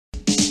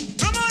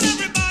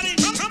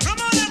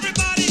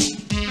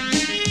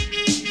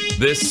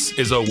This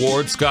is a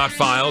Ward Scott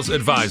Files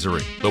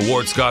advisory. The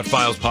Ward Scott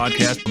Files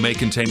podcast may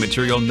contain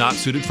material not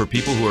suited for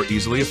people who are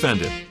easily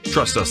offended.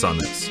 Trust us on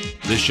this.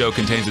 This show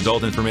contains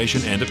adult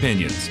information and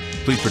opinions.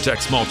 Please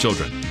protect small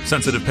children,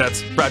 sensitive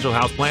pets, fragile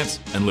houseplants,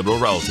 and liberal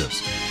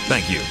relatives.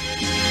 Thank you.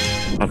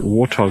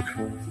 Warthog.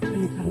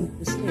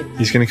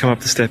 He's going to come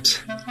up the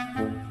steps.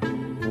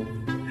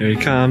 Here he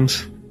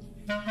comes.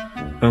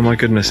 Oh my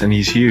goodness, and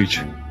he's huge.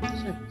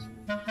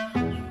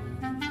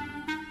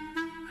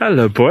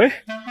 Hello, boy.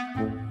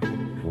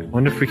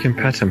 Wonder if we can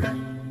pet him.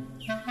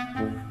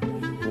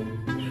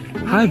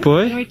 Hi,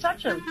 boy. Can we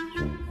touch him?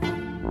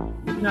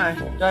 No,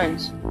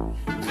 don't.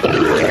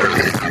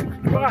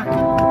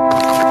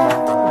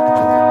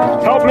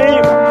 Help me!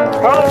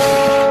 Help!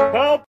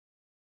 Help!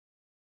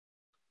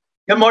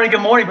 Good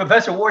morning,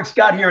 Professor Ward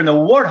Scott here in the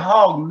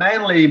Warthog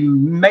Manly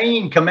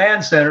Main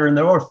Command Center in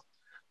the North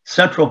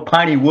Central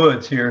Piney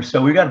Woods here.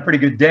 So we've got a pretty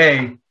good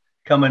day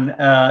coming.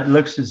 It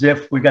looks as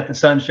if we got the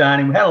sun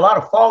shining. We had a lot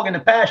of fog in the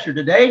pasture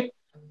today,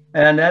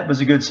 and that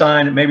was a good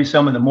sign that maybe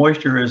some of the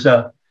moisture is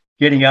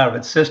getting out of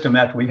its system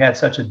after we had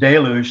such a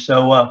deluge.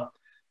 So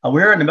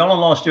we're in the Mellon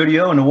Law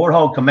Studio in the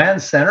Warthog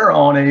Command Center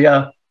on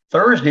a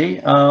Thursday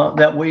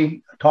that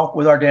we talk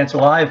with our Dance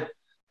Alive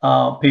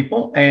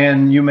people,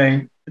 and you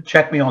may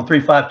check me on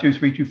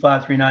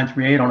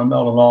 352-325-3938 on the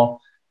Mellon Law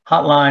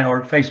hotline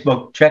or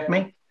Facebook. Check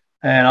me,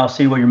 and I'll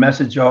see where your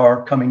messages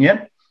are coming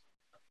in.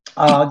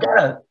 I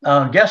got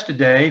a guest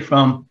today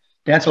from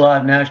Dance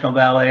Alive National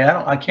Ballet.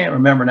 I can't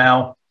remember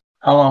now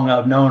how long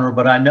I've known her,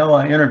 but I know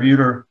I interviewed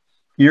her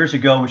years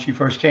ago when she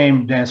first came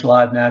to Dance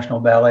Alive National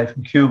Ballet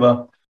from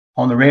Cuba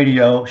on the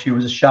radio. She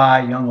was a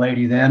shy young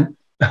lady then,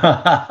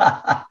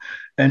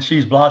 and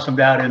she's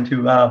blossomed out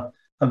into a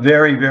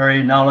very,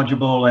 very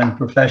knowledgeable and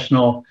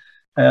professional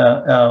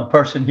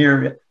person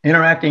here,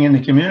 interacting in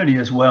the community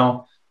as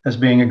well as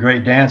being a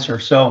great dancer.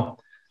 So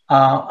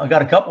I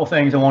got a couple of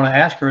things I want to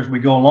ask her as we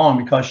go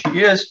along, because she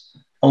is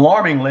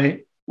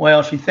alarmingly,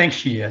 well, she thinks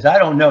she is. I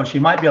don't know. She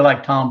might be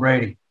like Tom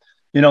Brady.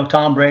 You know,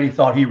 Tom Brady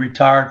thought he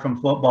retired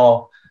from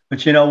football,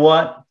 but you know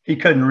what? He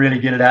couldn't really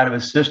get it out of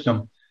his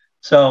system.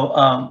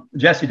 So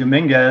Jessie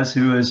Dominguez,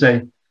 who is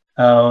a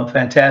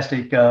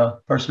fantastic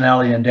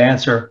personality and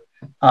dancer,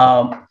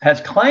 has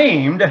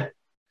claimed,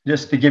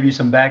 just to give you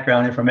some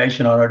background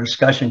information on our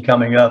discussion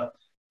coming up,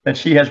 that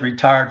she has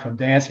retired from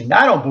dancing.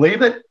 I don't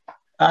believe it.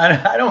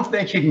 I don't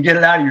think you can get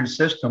it out of your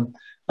system.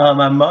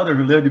 My mother,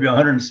 who lived to be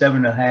 107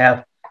 and a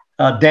half,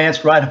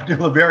 danced right up to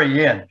the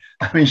very end.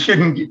 I mean,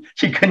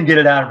 she couldn't get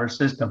it out of her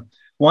system.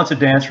 Once a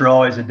dancer,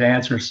 always a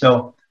dancer.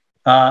 So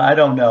I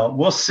don't know.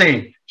 We'll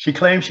see. She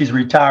claims she's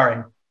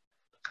retiring.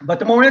 But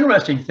the more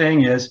interesting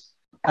thing is,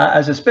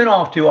 as a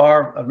spinoff to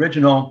our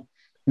original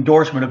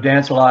endorsement of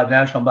Dance Alive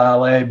National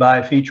Ballet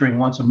by featuring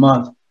once a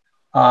month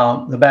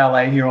the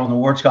ballet here on the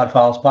Ward Scott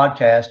Files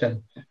podcast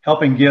and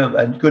helping give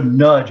a good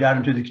nudge out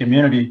into the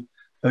community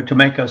to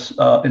make us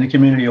in the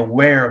community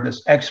aware of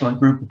this excellent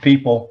group of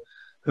people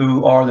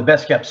who are the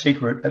best kept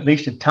secret, at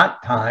least at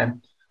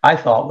time, I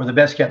thought were the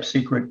best kept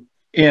secret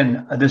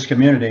in this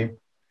community,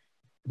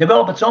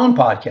 develop its own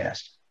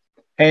podcast.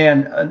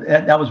 And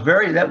that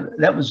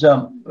was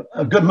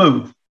a good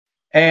move.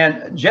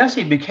 And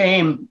Jessie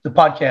became the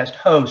podcast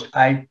host.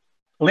 At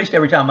least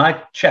every time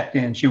I checked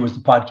in, she was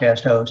the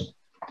podcast host.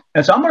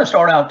 And so I'm going to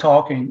start out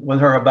talking with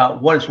her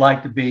about what it's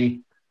like to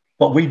be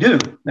what we do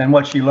and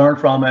what she learned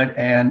from it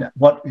and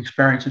what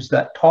experiences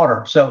that taught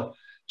her. So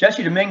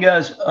Jessie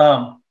Dominguez,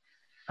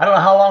 I don't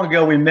know how long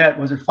ago we met.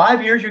 Was it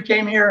 5 years you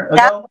came here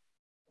ago?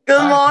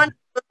 Good morning.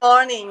 Good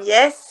morning.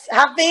 Yes,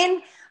 have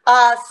been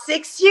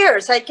 6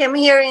 years. I came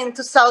here in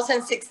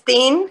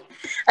 2016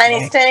 and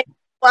it's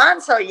 21.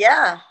 So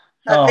yeah.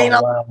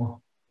 Wow.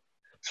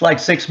 It's like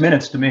 6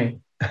 minutes to me.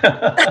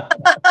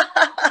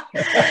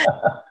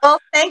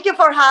 Well, thank you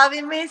for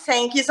having me.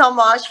 Thank you so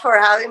much for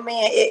having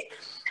me.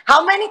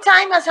 How many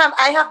times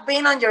I have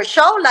been on your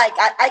show? Like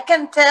I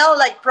can tell,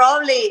 like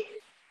probably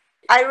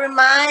I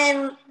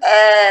remind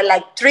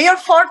like 3 or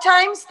 4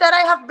 times that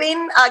I have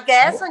been a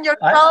guest on your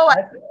show.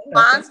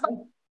 Once by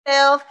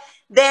myself.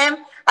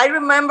 Then I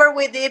remember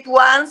we did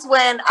once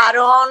when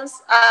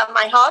Aaron's,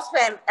 my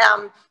husband,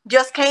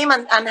 just came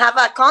and have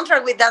a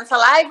contract with Dance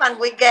Alive, and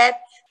we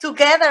get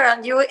together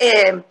and you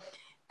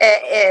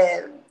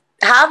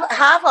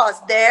have us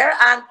there.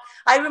 And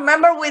I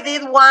remember we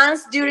did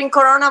once during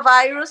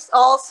coronavirus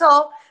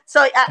also.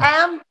 So I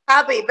am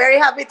happy, very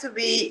happy to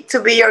be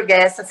your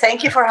guest. And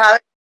thank you for having me.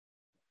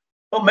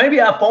 Well,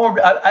 maybe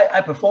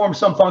I performed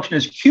some function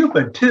as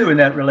Cupid too in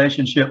that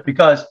relationship,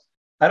 because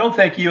I don't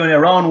think you and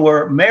Aaron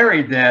were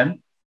married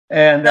then.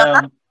 And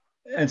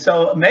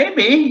so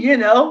maybe, you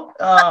know,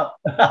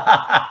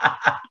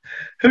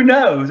 who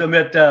knows? I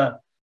mean,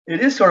 it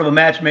is sort of a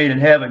match made in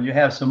heaven. You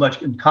have so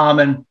much in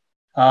common,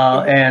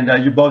 and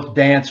you're both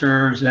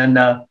dancers. And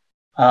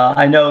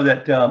I know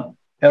that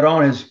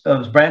Aaron has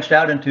branched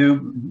out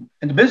into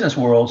the business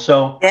world.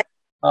 So,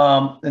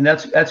 and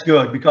that's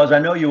good, because I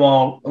know you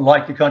all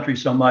like the country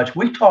so much.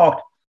 We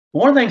talked.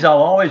 One of the things I'll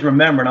always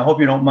remember, and I hope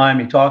you don't mind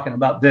me talking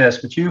about this,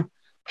 but you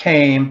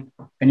came,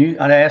 and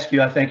I asked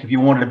you, I think, if you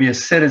wanted to be a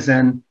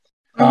citizen,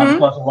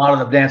 because a lot of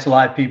the Dance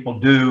Alive people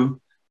do.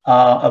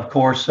 Of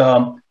course,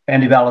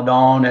 Andy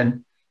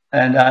Valadon,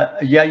 and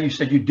yeah, you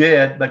said you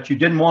did, but you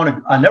didn't want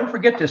to. I'll never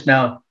forget this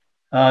now,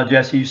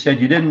 Jesse. You said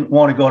you didn't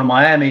want to go to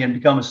Miami and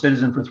become a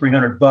citizen for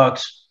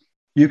 $300.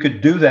 You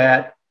could do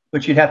that,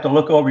 but you'd have to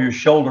look over your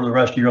shoulder the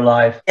rest of your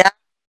life. Yeah,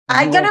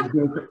 I'm gonna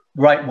do it the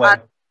right way.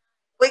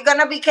 We're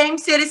gonna become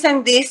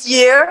citizen this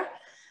year.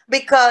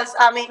 Because,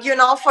 I mean, you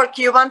know, for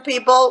Cuban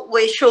people,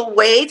 we should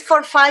wait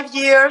for 5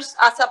 years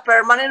as a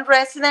permanent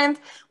resident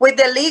with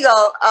the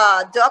legal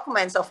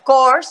documents, of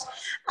course.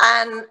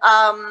 And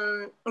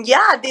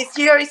yeah, this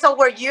year is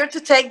our year to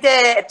take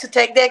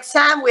the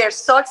exam. We are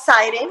so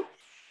excited.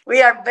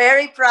 We are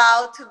very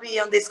proud to be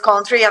in this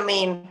country. I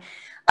mean,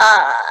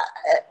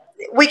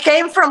 we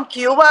came from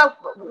Cuba.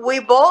 We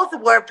both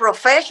were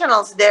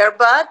professionals there.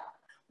 But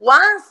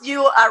once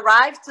you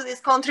arrive to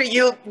this country,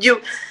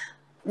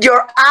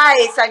 your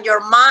eyes and your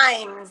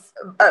minds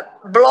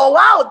blow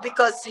out,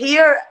 because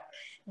here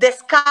the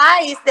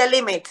sky is the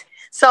limit.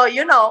 So,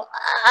 you know,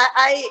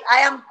 I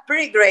am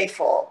pretty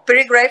grateful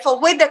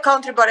with the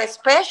country, but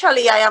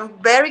especially I am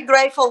very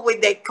grateful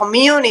with the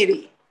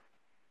community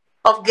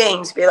of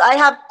Gainesville. I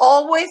have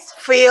always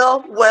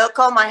feel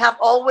welcome. I have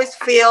always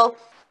feel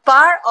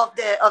part of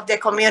the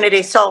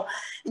community. So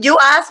you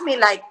asked me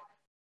like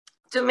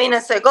 2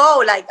 minutes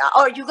ago, like,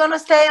 are you going to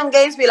stay in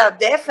Gainesville?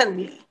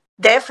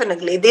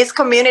 Definitely. This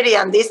community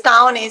and this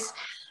town is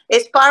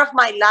part of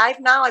my life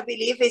now. I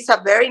believe it's a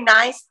very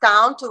nice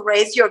town to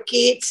raise your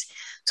kids,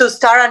 to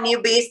start a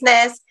new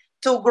business,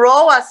 to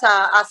grow as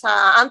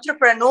an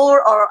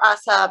entrepreneur, or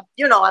as a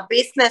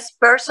business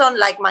person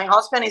like my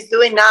husband is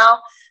doing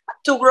now,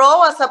 to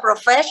grow as a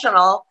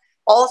professional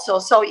also.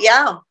 So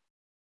yeah,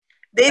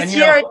 this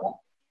year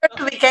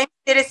to become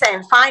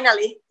citizen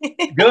finally.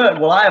 Good.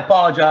 Well, I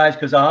apologize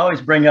because I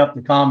always bring up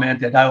the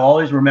comment that I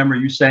always remember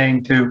you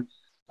saying to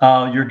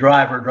your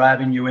driver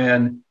driving you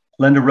in,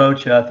 Linda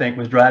Rocha, I think,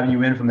 was driving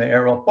you in from the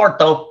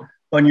aeroporto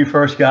when you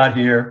first got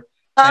here.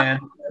 And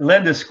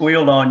Linda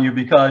squealed on you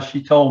because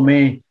she told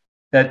me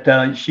that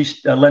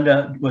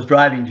Linda was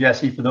driving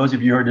Jesse, for those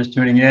of you who are just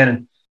tuning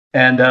in.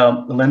 And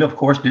Linda, of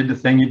course, did the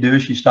thing you do.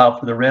 She stopped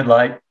for the red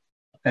light.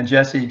 And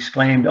Jesse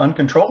exclaimed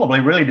uncontrollably,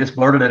 really just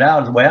blurted it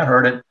out, is the way I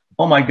heard it.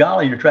 Oh, my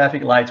golly, your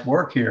traffic lights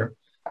work here.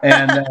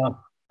 And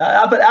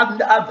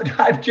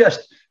I've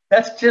just,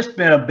 that's just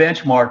been a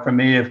benchmark for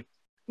me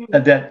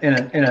that in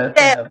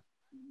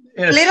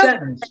a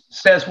sentence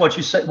says what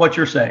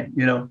you're saying,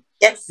 you know.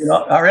 Yes. You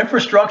know, our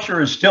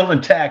infrastructure is still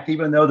intact,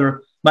 even though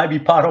there might be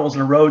potholes in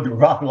the road. The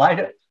wrong light,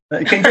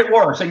 it can get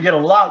worse. It can get a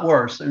lot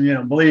worse. You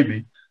know, believe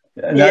me.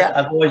 And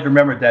I've always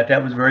remembered that.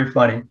 That was very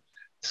funny.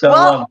 So,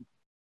 well,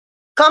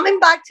 coming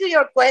back to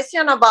your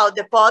question about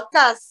the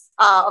podcast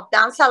of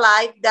Dance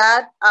Alive,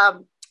 that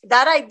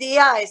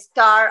idea I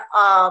start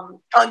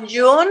on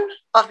June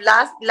of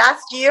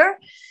last year.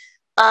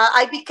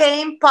 I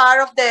became part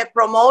of the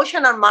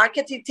promotion and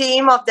marketing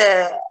team of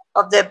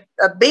the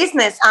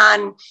business,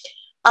 and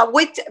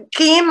with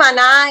Kim and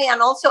I,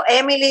 and also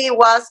Emily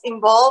was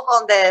involved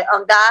on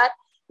that.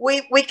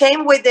 We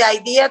came with the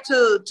idea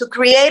to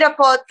create a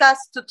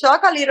podcast to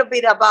talk a little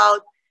bit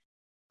about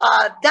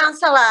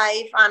Dance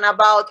Alive and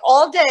about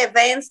all the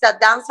events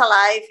that Dance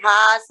Alive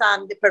has,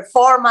 and the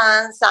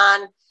performance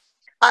and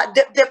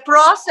the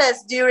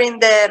process during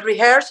the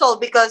rehearsal,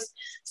 because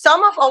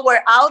some of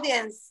our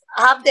audience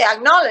have the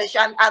acknowledge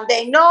and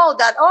they know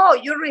that, oh,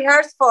 you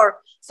rehearse for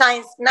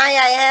since 9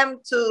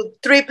 a.m. to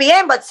 3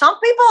 p.m. But some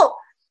people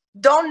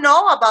don't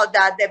know about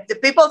that. The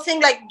people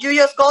think like you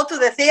just go to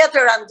the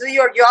theater and do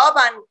your job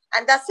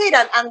and that's it.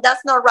 And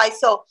that's not right.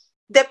 So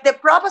the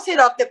purpose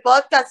of the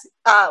podcast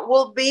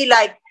will be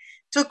like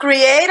to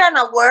create an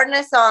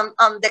awareness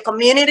on the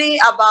community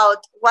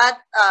about what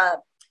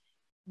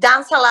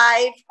Dance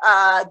Alive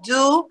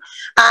do,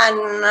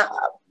 and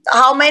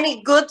how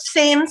many good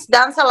things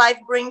Dance Alive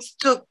brings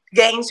to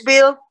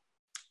Gainesville,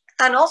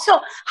 and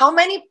also how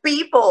many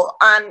people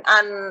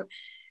are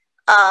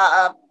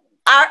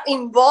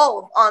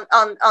involved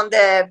on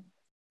the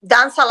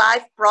Dance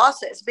Alive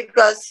process,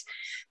 because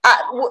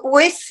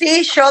we see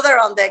each other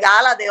on the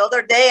gala the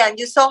other day, and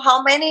you saw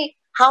how many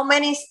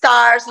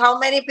stars, how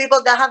many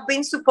people that have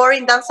been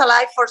supporting Dance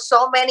Alive for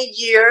so many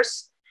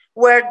years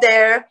were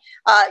there,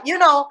 you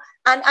know,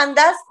 and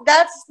that's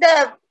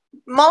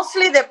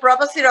mostly the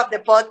purpose of the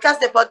podcast.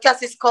 The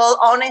podcast is called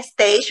On a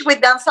Stage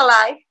with Dance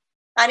Alive,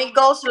 and it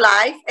goes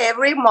live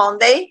every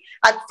Monday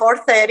at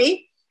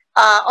 4:30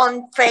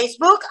 on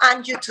Facebook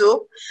and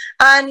YouTube.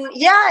 And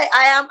yeah,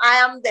 I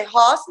am the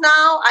host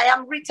now. I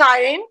am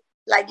retiring,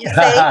 like you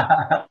say.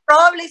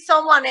 Probably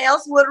someone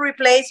else will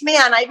replace me,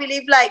 and I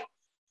believe like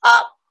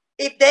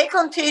if they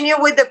continue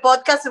with the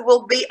podcast, it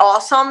will be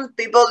awesome.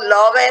 People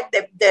love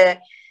it.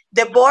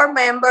 The board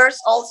members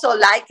also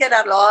like it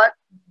a lot,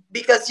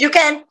 because you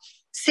can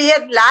see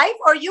it live,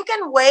 or you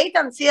can wait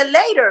and see it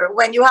later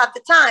when you have the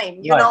time,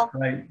 you know?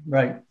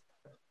 Right.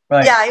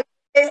 Yeah,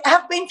 it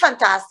has been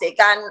fantastic.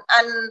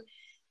 And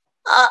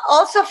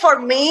Also for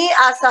me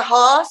as a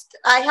host,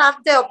 I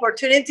have the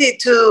opportunity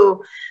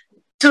to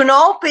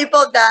know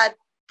people that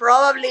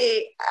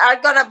probably are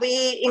gonna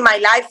be in my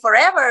life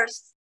forever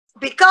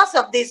because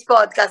of this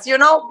podcast. You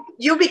know,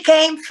 you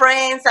became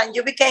friends and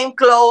you became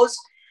close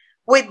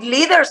with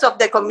leaders of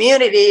the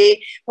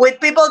community, with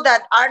people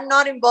that are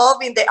not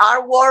involved in the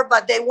art world,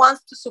 but they want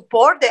to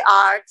support the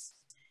arts.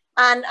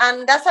 And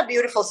that's a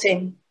beautiful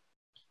thing.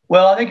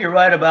 Well, I think you're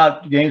right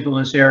about Gainesville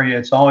in this area.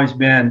 It's always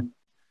been,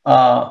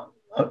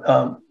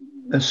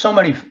 there's so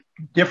many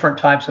different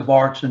types of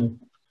arts. And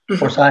of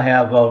course, I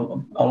have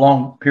a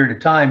long period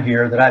of time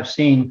here that I've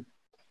seen.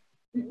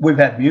 We've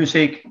had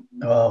music,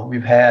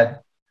 we've had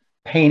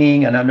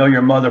painting, and I know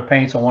your mother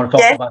paints. I want to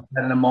talk about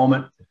that in a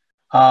moment.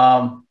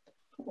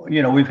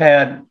 You know, we've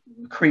had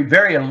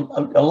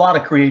a lot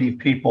of creative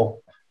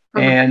people,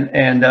 and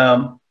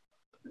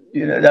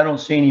you know, I don't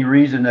see any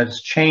reason that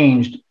it's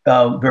changed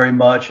very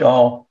much.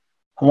 I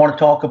want to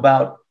talk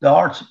about the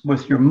arts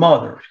with your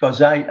mother,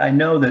 because I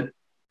know that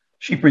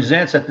she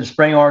presents at the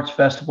Spring Arts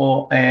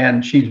Festival,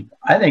 and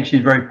I think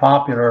she's very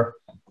popular.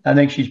 I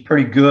think she's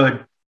pretty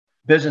good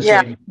business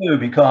lady too,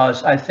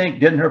 because I think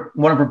didn't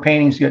one of her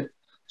paintings get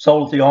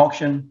sold at the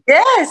auction?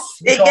 Yes,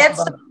 it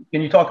gets.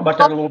 Can you talk about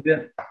that a little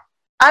bit?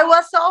 I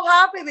was so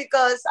happy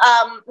because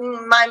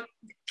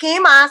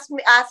Kim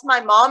asked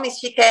my mom if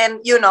she can,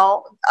 you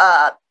know,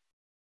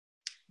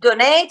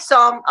 donate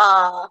some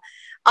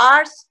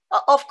arts,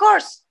 of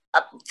course,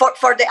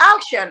 for the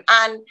auction.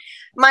 And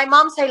my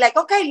mom said, like,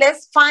 okay,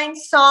 let's find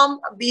some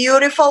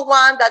beautiful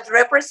one that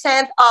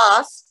represent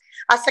us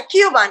as a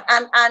Cuban.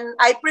 And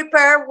I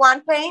prepared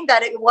one paint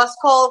that it was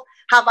called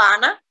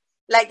Havana,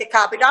 like the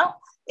capital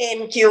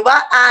in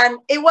Cuba, and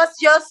it was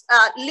just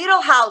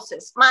little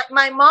houses.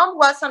 My mom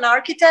was an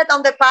architect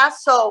on the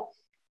past, so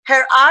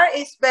her art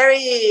is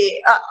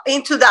very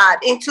into that,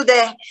 into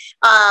the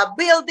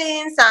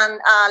buildings and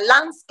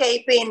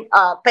landscaping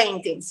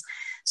paintings.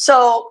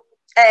 So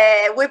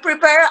we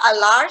prepare a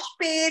large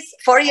piece,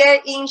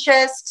 48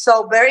 inches,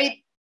 so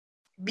very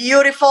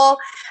beautiful,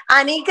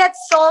 and it gets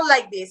sold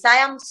like this. I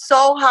am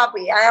so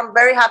happy. I am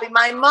very happy.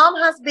 My mom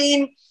has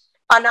been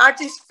an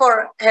artist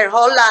for her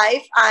whole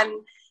life, and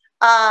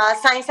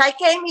since I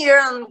came here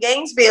in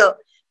Gainesville,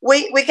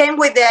 we came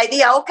with the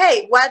idea,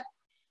 okay,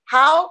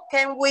 how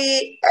can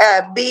we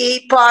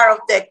be part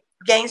of the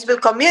Gainesville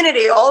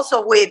community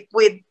also with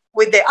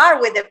the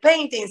art, with the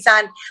paintings,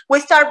 and we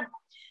start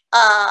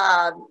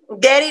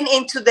getting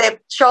into the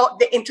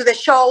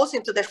shows,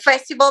 into the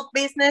festival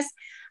business.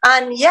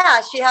 And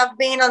yeah, she have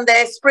been on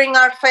the Spring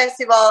Art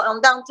Festival, on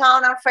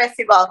Downtown Art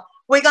Festival.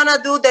 We're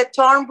gonna do the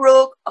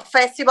Thornbrook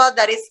Festival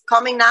that is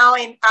coming now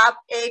in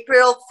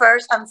April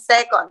 1st and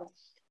 2nd.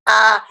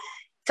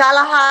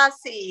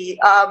 Tallahassee,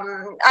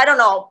 I don't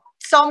know,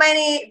 so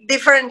many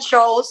different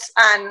shows,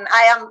 and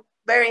I am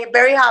very,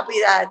 very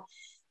happy that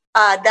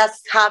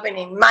that's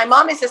happening. My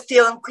mom is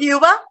still in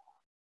Cuba,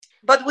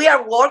 but we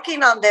are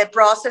working on the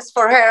process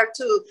for her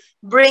to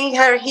bring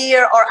her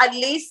here, or at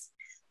least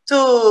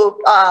to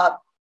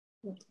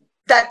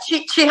that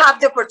she have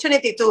the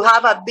opportunity to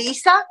have a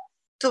visa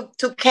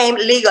to came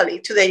legally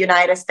to the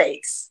United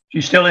States.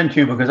 She's still in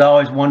Cuba, because I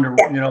always wonder,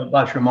 you know,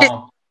 about your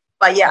mom.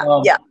 But yeah,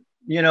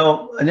 you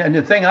know, and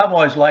the thing I've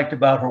always liked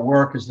about her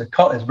work is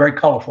it's very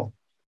colorful.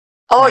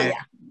 Oh, and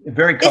yeah.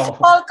 Very colorful.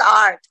 It's folk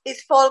art.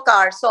 It's folk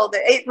art. So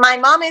my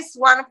mom is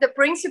one of the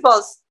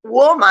principal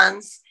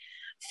women's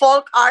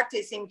folk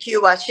artists in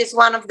Cuba. She's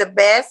one of the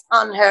best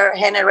on her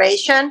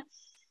generation.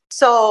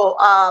 So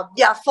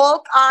yeah,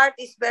 folk art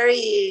is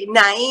very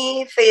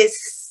naive.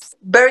 It's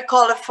very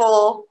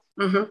colorful.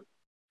 Mm-hmm.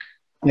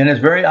 And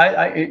it's very,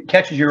 it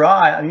catches your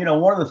eye. You know,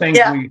 one of the things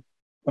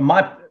from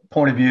my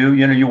point of view,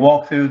 you know, you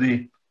walk through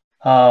the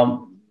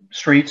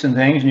streets and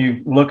things, and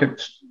you look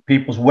at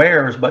people's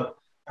wares, but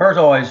hers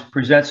always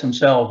presents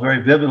themselves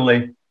very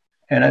vividly,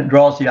 and it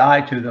draws the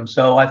eye to them.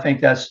 So I think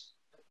that's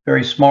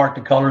very smart,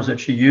 the colors that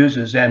she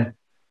uses. And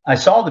I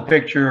saw the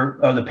picture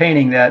of the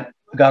painting that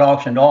got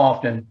auctioned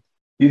off, and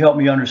you helped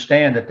me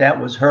understand that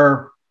was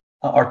her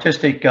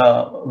artistic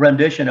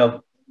rendition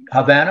of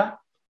Havana.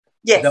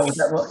 Yes. Is that what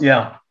that was?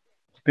 Yeah.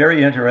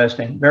 Very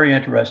interesting. Very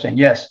interesting.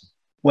 Yes.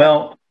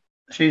 Well,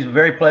 she's a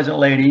very pleasant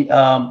lady,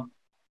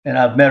 and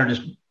I've met her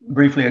just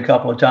briefly a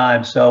couple of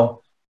times.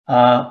 So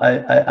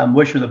I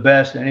wish her the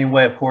best. In any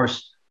way, of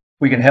course,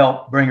 we can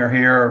help bring her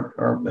here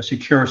or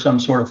secure some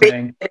sort of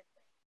thing.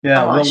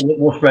 Yeah,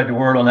 we'll spread the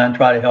word on that and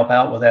try to help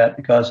out with that,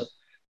 because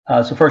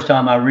it's the first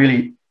time I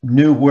really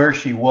knew where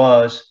she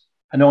was.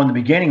 I know in the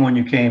beginning when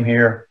you came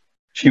here,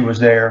 she was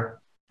there,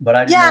 but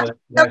I didn't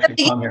know that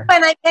she come here.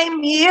 When I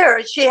came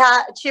here, she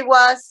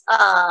was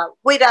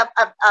with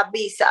a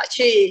visa.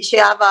 She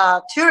have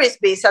a tourist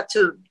visa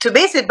to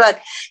visit,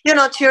 but you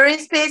know,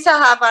 tourist visa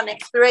have an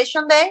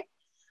expiration date,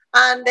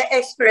 and the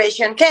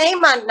expiration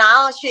came, and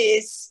now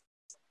she's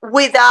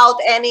without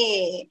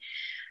any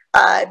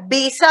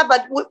visa.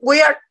 But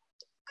we are.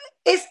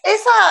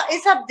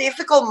 It's a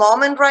difficult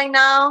moment right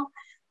now.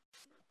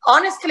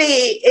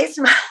 Honestly,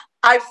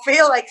 I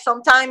feel like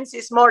sometimes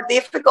it's more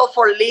difficult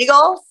for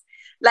legals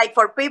like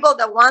for people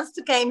that wants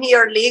to came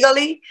here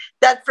legally,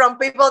 that from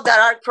people that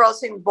are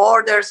crossing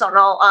borders and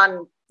all,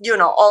 and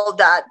all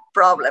that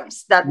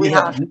problems that we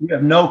have. You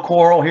have no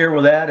quarrel here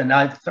with that, and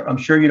I'm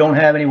sure you don't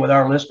have any with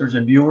our listeners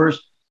and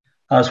viewers.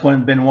 It's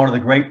been one of the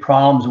great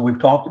problems that we've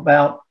talked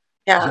about.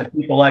 Yeah, that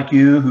people like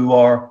you who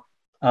are,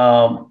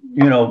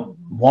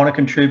 want to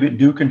contribute,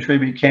 do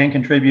contribute, can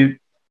contribute,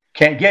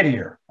 can't get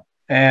here,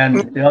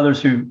 and the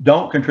others who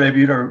don't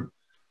contribute or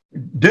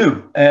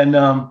do, and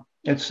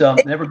it's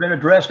never been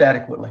addressed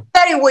adequately.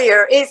 Very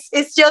weird.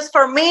 It's just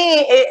for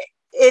me.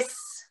 It's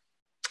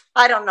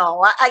I don't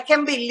know. I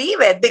can't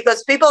believe it,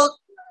 because people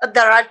that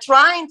are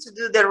trying to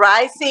do the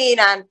right thing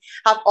and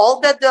have all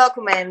the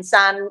documents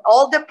and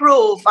all the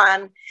proof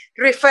and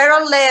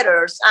referral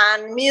letters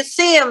and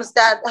museums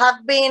that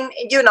have been,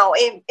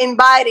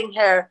 inviting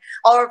her,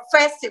 or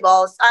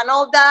festivals and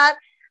all that.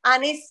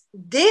 And it's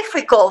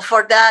difficult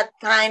for that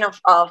kind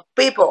of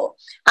people.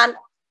 And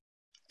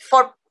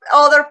for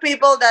other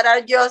people that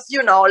are just,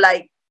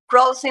 like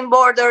crossing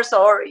borders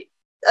or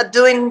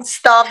doing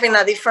stuff in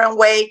a different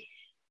way,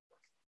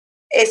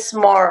 it's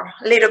a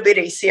little bit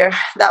easier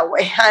that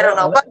way. I don't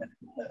know, but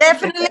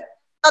definitely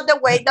not the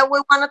way that we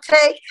want to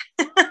take.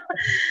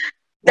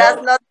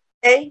 That's not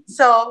the way.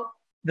 So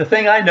the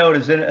thing I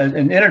noticed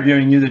in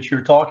interviewing you, that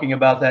you're talking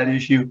about that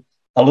issue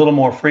a little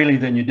more freely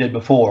than you did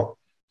before.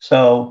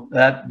 So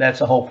that's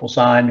a hopeful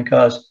sign,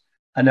 because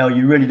I know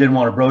you really didn't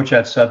want to broach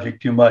that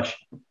subject too much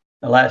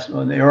in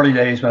the early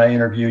days when I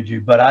interviewed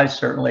you, but I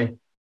certainly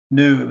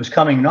knew it was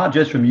coming not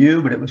just from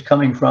you, but it was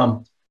coming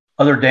from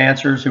other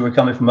dancers who were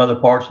coming from other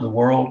parts of the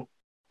world,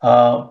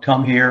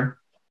 come here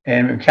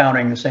and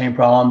encountering the same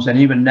problems. And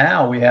even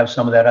now we have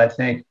some of that, I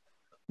think,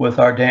 with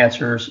our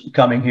dancers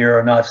coming here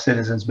are not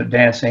citizens, but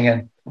dancing.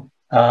 And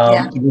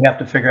we have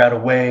to figure out a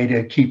way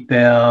to keep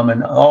them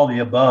and all the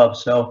above.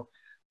 So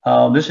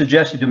this is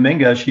Jessie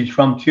Dominguez. She's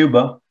from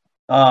Cuba.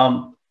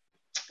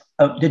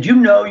 Did you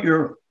know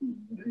your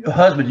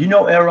husband,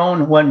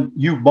 Aaron, when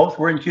you both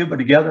were in Cuba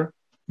together?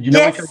 Did you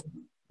know each other?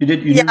 You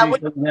did? You knew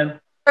each other then?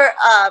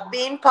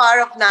 Being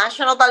part of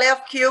National Ballet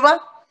of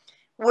Cuba,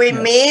 we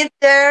meet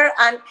there,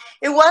 and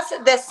it was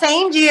the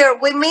same year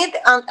we meet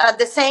at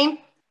the same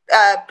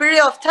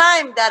period of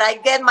time that I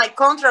get my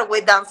contract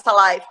with Dance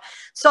Alive.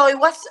 So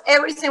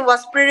everything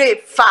was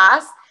pretty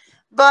fast,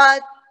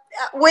 but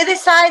we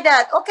decided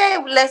that okay,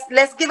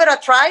 let's give it a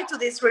try to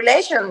this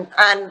relation,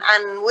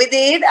 and we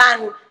did,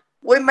 and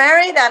we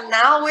married, and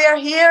now we are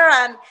here.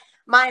 And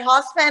my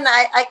husband,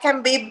 I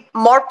can be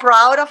more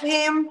proud of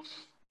him.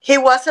 He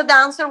was a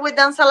dancer with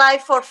Dance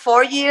Alive for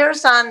 4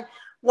 years, and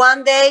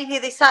one day he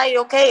decided,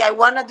 okay, I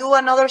want to do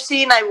another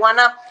scene. I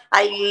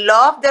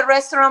love the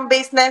restaurant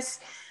business,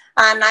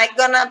 and I'm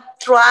going to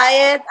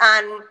try it.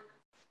 And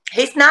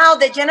he's now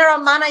the general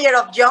manager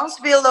of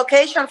Jonesville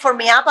location for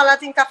Miapa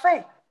Latin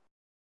Cafe.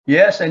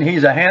 Yes, and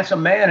he's a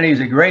handsome man, and he's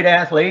a great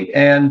athlete.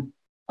 And,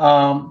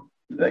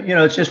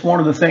 it's just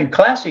one of the things,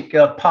 classic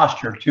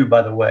posture too,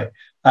 by the way.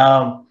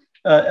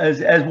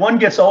 As one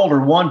gets older,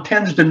 one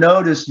tends to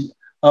notice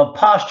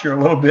posture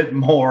a little bit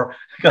more,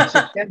 because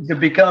it tends to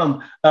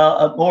become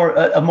a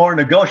more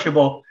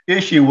negotiable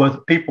issue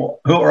with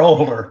people who are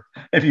older.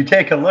 If you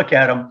take a look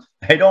at them,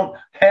 they don't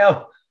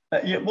have,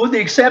 with the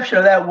exception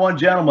of that one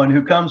gentleman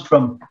who comes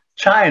from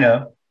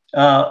China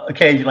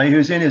occasionally,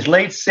 who's in his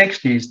late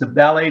 60s, the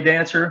ballet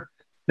dancer.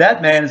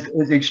 That man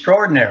is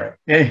extraordinary.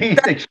 He's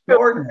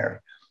extraordinary.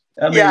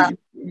 I mean,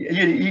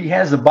 he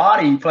has the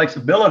body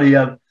flexibility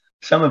of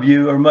some of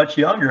you are much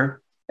younger.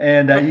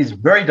 And he's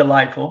very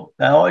delightful.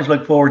 I always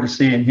look forward to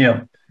seeing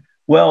him.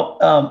 Well,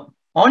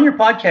 on your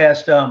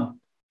podcast,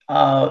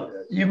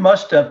 you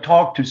must have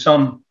talked to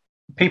some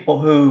people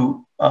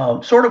who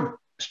sort of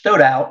stood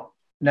out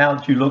now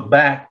that you look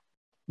back,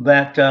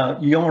 that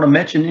you don't want to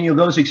mention any of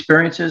those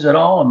experiences at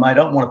all. And I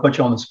don't want to put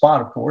you on the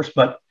spot, of course,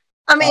 but.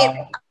 I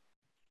mean,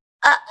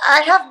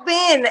 I have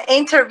been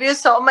interviewed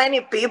so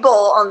many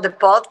people on the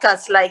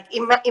podcast, like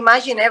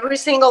imagine every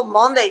single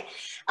Monday.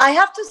 I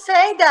have to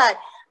say that,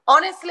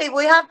 honestly,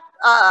 we have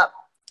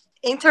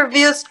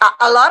interviews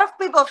a lot of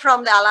people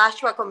from the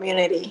Alachua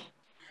community,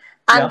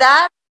 and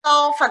that's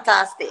so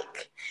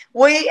fantastic.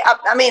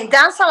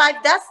 Dance Alive,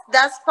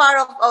 that's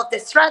part of the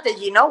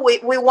strategy.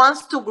 We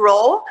want to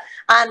grow,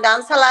 and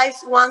Dance Alive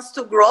wants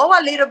to grow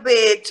a little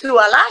bit to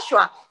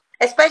Alachua,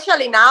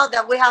 especially now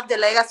that we have the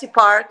Legacy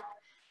Park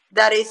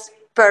that is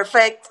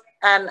perfect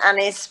and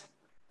is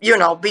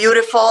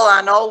beautiful,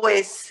 and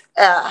always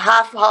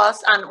have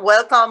us and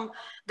welcome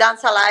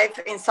Dance Alive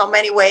in so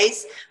many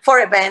ways,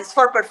 for events,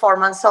 for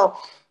performance. So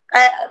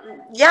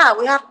we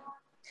have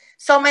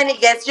so many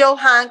guests: Joe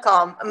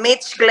Hancom,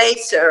 Mitch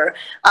Glazer,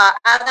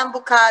 Adam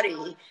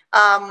Bukhari,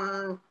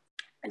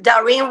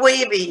 Dareen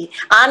Weeby,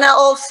 Anna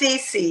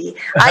Olsisi.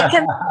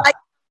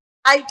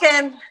 I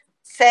can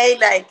say,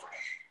 like,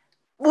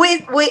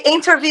 we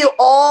interview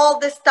all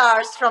the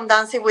stars from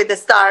Dancing with the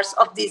Stars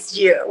of this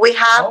year. We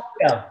have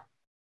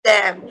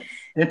them.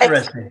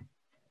 Interesting.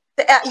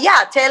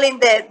 Telling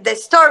the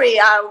story,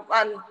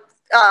 and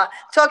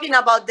talking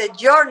about the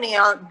journey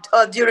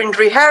during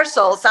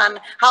rehearsals and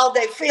how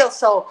they feel.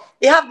 So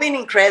it have been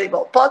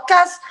incredible.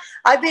 Podcasts,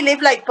 I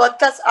believe like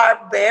podcasts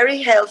are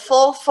very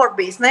helpful for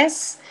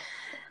business.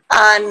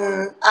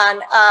 And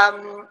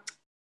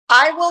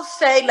I will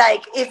say,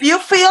 like, if you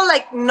feel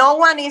like no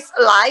one is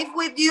live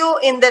with you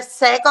in the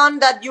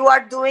second that you are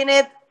doing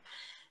it,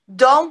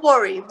 don't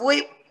worry.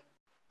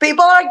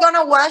 People are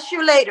gonna watch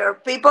you later.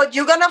 People,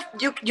 you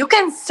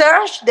can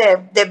search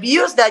the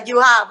views that you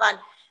have, and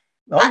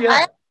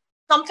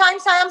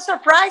sometimes I am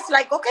surprised.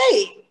 Like,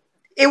 okay,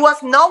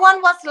 no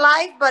one was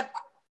live, but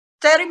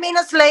 30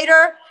 minutes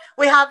later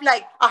we have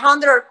like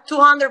 100,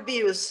 200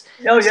 views.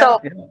 Oh yeah,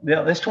 so,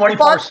 yeah. It's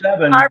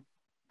 24/7,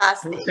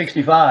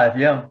 65.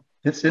 Yeah,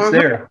 it's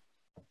there.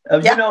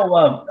 You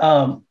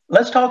know,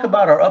 let's talk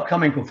about our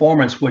upcoming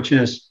performance, which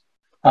is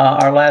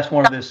our last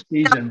one of this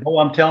season. Boy,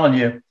 I'm telling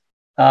you,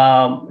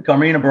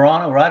 Carmina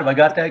Burana, right? Have I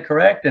got that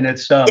correct? And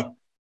it's going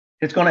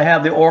to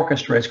have the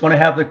orchestra. It's going to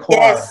have the choir.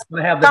 Yes. It's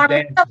going to have the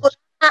dance.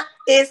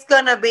 It's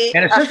going to be.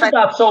 And it's just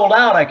about sold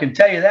out. I can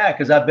tell you that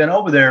because I've been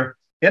over there.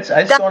 It's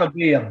going to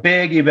be a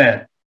big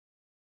event.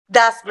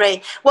 That's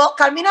great. Well,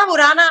 Carmina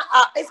Burana,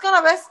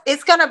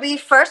 it's gonna be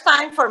first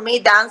time for me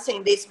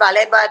dancing this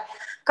ballet, but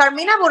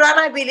Carmina Burana,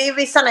 I believe,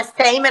 is an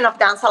statement of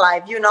Dance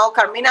Alive. You know,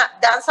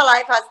 Dance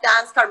Alive has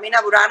danced Carmina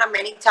Burana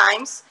many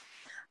times.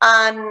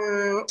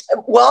 And,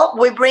 well,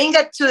 we bring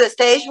it to the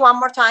stage one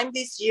more time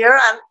this year.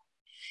 And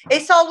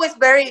it's always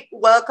very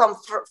welcome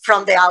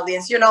from the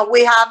audience. You know,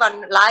 we have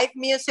live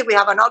music, we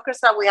have an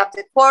orchestra, we have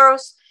the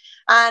chorus,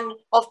 and,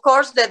 of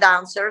course, the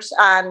dancers.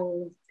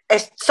 And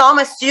some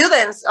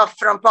students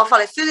from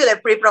Profile Studio, the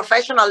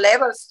pre-professional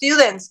level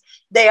students,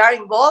 they are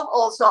involved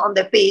also on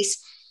the piece.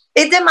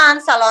 It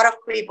demands a lot of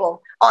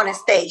people on a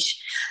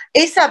stage.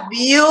 It's a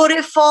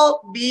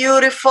beautiful,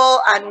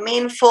 beautiful and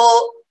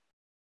meaningful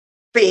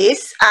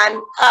piece.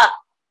 And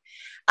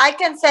I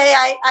can say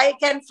I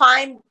can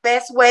find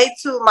best way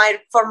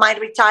for my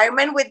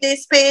retirement with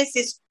this piece.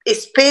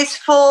 It's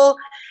peaceful.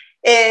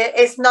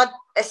 It's not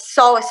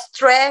so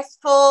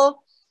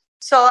stressful.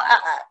 So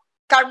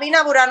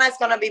Carmina Burana is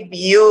going to be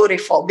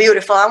beautiful,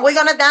 beautiful. And we're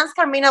going to dance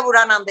Carmina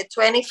Burana on the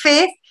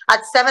 25th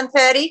at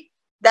 7:30.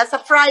 That's a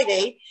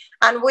Friday.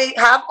 And we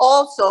have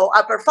also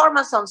a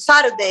performance on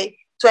Saturday,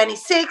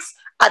 26th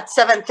at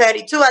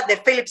 7:32 at the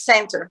Phillips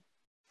Center.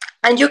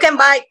 And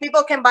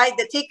people can buy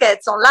the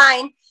tickets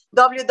online,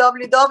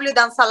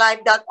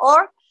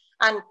 www.dancealive.org,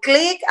 and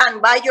click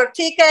and buy your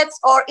tickets.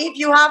 Or if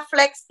you have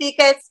flex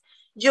tickets,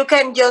 you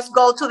can just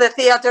go to the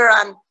theater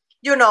and,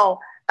 you know,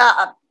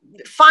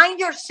 find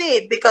your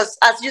seat, because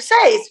as you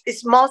say,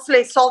 it's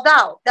mostly sold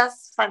out.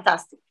 That's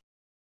fantastic.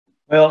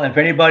 Well, if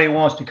anybody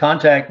wants to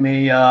contact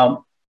me,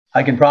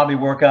 I can probably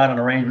work out an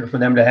arrangement for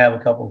them to have a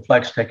couple of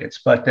flex tickets.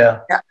 But and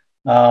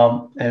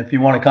if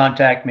you want to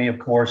contact me, of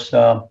course,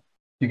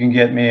 you can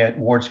get me at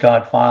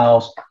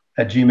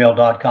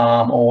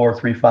wardscottfiles@gmail.com or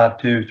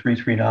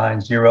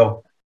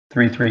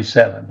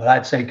 352-339-0337. But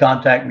I'd say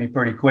contact me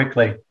pretty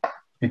quickly,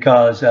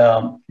 because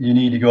you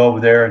need to go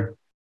over there and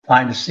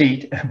find a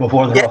seat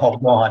before they're all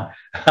gone,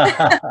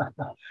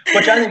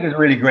 which I think is a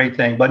really great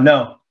thing. But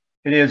no,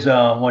 it is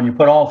when you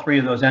put all three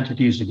of those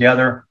entities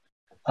together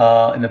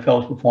in the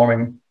Phillips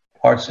Performing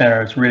Arts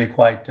Center, it's really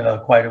quite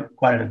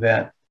an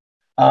event.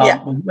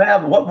 What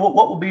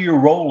will be your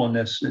role in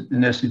this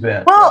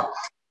event? Well,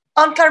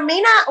 on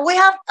Carmina, we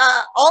have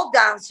all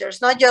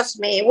dancers, not just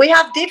me. We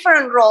have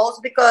different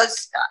roles,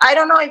 because I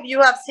don't know if you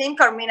have seen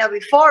Carmina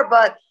before,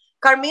 but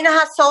Carmina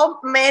has so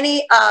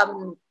many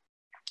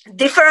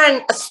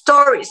different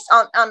stories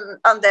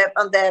on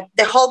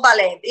the whole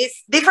ballet.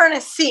 It's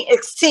different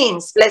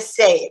scenes, let's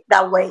say it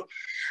that way.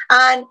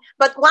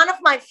 But one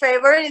of my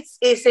favorites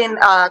is in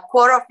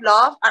Quarter of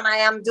Love, and I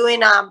am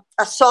doing a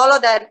solo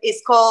that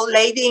is called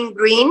Lady in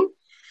Green,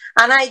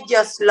 and I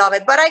just love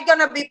it. But I'm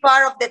gonna be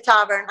part of the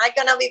tavern. I'm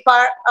gonna be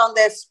part on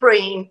the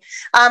spring.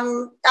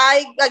 I'm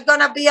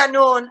gonna be a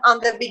noon on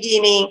the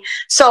beginning.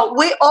 So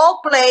we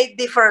all play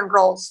different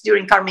roles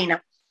during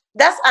Carmina.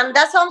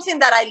 That's something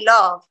that I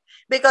love,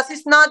 because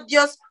it's not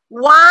just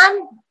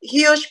one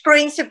huge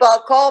principal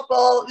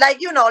couple, like,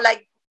 you know,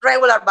 like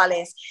regular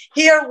ballets.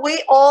 Here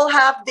we all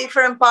have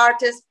different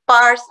parts,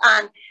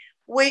 and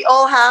we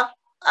all have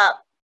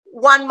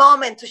one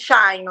moment to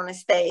shine on a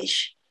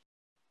stage.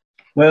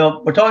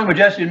 Well, we're talking with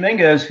Jessie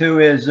Dominguez,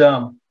 who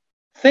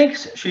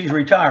thinks she's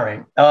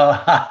retiring, and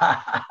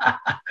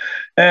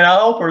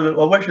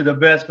I wish her the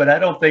best, but I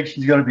don't think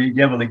she's going to be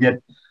able to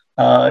get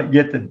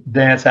the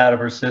dance out of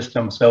her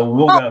system.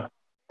 So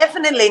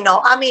definitely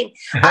no. I mean,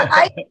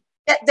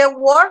 the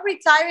word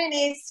retiring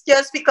is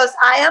just because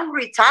I am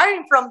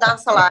retiring from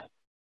Dance Alive,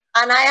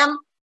 and I am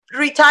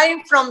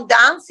retiring from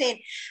dancing.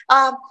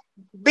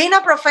 Being a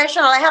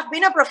professional, I have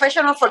been a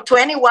professional for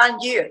 21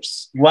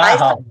 years.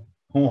 Wow.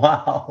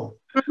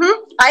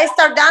 I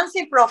started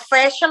dancing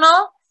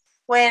professional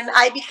when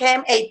I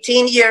became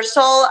 18 years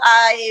old.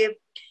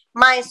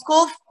 My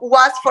school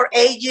was for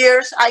 8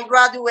 years. I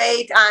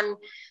graduated, and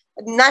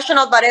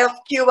National Ballet of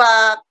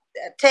Cuba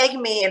take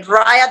me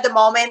right at the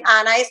moment,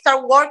 and I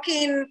start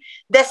working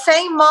the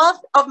same month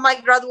of my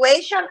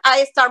graduation.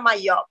 I start my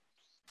job.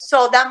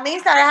 So that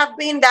means that I have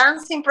been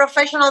dancing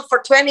professional for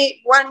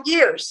 21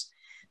 years.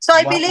 So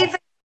I believe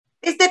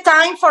it's the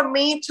time for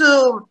me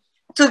to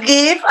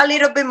give a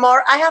little bit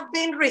more. I have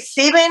been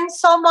receiving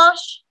so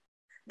much.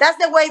 That's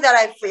the way that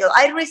I feel.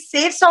 I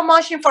receive so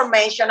much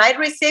information. I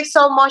receive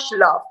so much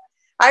love.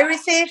 I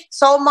receive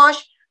so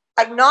much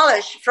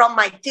acknowledged from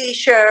my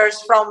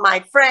teachers, from my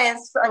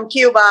friends from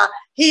Cuba,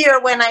 here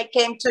when I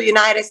came to the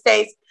United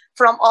States,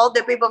 from all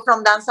the people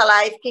from Dance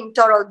Alive, Kim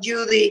Toro,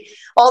 Judy,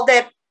 all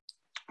the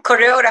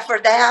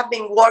choreographers that have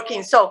been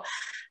working. So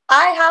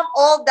I have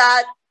all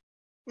that.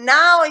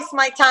 Now is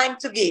my time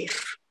to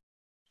give.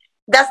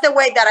 That's the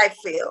way that I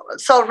feel.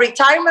 So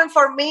retirement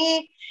for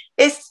me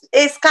is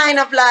kind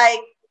of like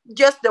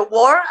just the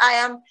war. I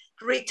am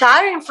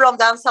retiring from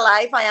Dance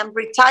Alive. I am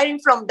retiring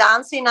from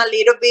dancing a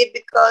little bit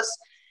because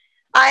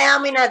I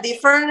am in a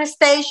different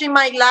stage in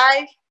my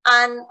life,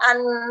 and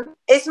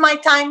it's my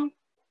time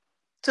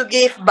to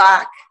give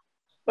back.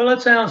 Well,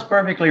 that sounds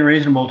perfectly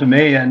reasonable to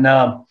me, and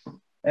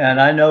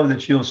I know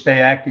that you'll stay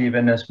active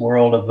in this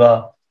world of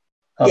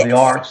the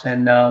arts,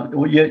 and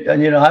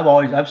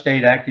I've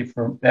stayed active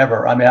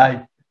forever. I mean,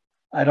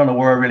 I don't know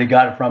where I really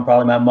got it from.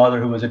 Probably my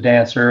mother, who was a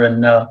dancer,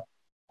 and I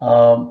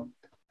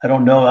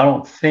don't know. I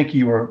don't think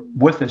you were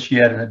with us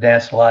yet in the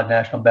Dance Alive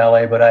National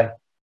Ballet, but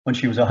when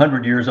she was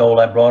 100 years old,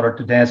 I brought her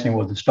to Dancing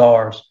with the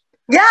Stars.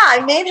 Yeah, I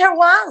made her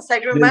once. I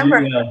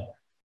remember. Yeah.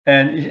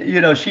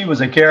 And, she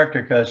was a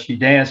character because she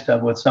danced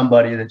with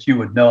somebody that you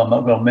would know. I'm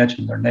not going to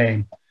mention their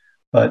name,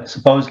 but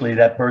supposedly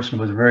that person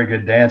was a very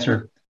good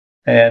dancer,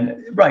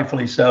 and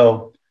rightfully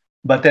so.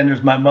 But then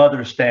there's my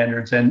mother's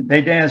standards, and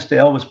they danced to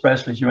Elvis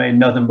Presley's "You Ain't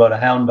Nothing But a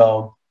Hound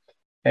Dog."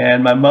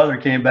 And my mother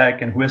came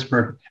back and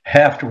whispered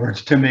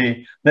afterwards to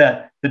me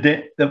that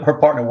her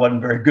partner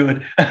wasn't very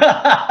good.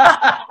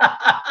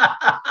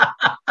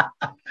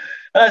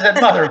 I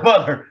said,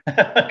 mother,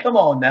 come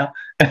on now.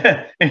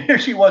 And here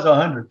she was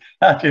 100.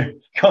 And,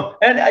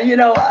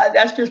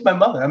 that's just my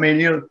mother. I mean,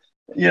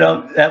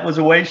 that was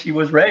the way she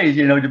was raised,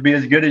 to be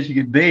as good as she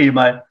could be.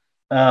 My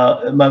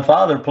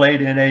father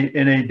played in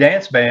a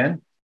dance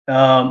band,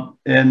 and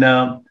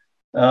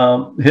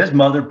his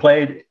mother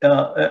played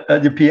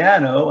the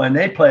piano, and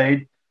they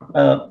played.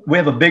 We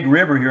have a big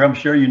river here. I'm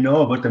sure you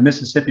know about the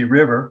Mississippi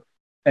River.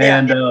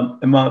 And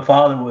my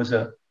father was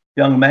a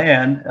young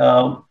man.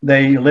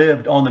 They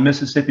lived on the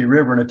Mississippi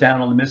River, in a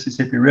town on the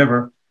Mississippi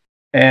River.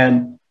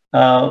 And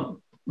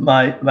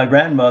my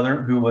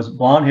grandmother, who was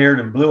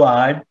blonde-haired and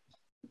blue-eyed,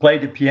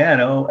 played the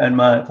piano, and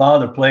my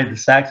father played the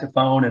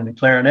saxophone and the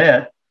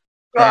clarinet.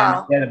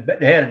 Wow. And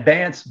they had a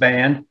dance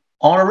band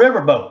on a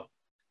riverboat,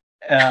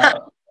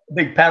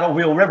 big paddle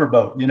wheel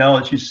riverboat,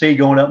 that you see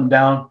going up and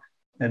down,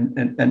 and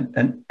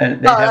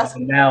they have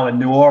it now in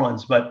New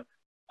Orleans. But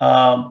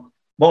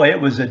boy,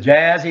 it was a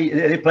jazzy.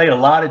 They played a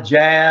lot of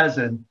jazz,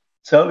 and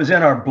so it was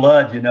in our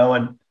blood,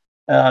 And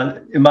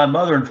my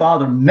mother and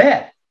father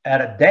met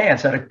at a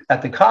dance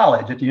at the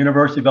college at the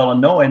University of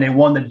Illinois, and they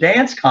won the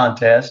dance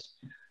contest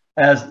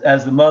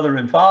as the mother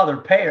and father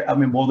pair. I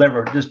mean, well, they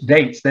were just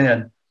dates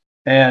then,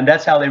 and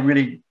that's how they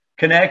really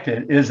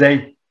connected. Is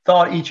they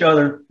thought each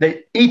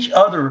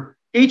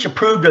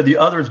approved of the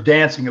other's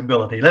dancing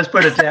ability. Let's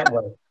put it that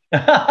way.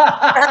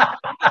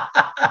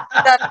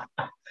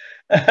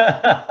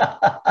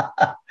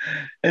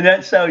 And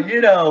then, so,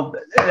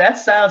 that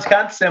sounds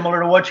kind of similar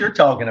to what you're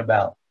talking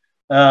about.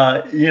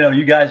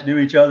 You guys knew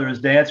each other as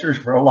dancers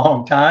for a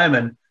long time,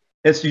 and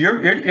it's your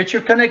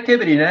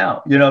connectivity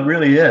now. It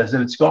really is.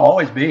 It's going to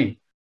always be.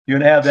 You're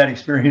going to have that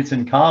experience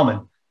in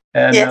common.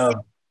 And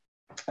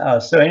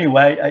so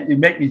anyway, you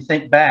make me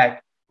think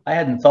back. I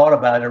hadn't thought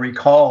about it. I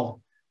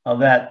recalled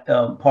that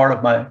part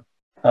of my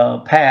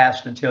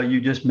past until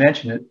you just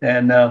mentioned it.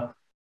 And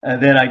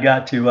then I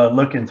got to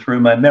looking through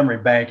my memory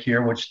bank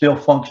here, which still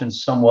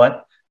functions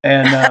somewhat,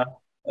 and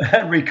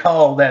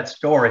recall that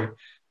story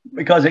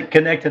because it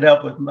connected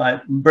up with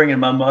bringing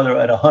my mother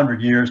at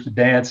 100 years to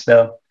dance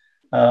at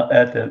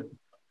the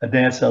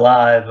Dance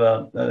Alive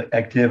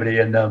activity.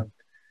 And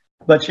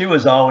but she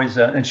was always,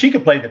 and she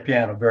could play the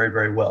piano very,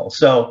 very well.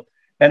 So,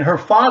 and her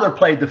father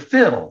played the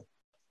fiddle,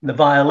 the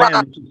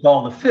violin, which is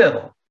called the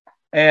fiddle.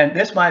 And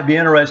this might be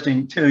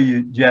interesting to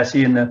you,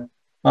 Jesse. And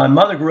my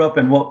mother grew up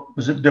in what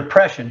was a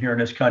depression here in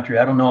this country.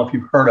 I don't know if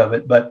you've heard of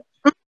it, but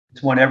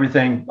it's when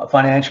everything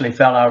financially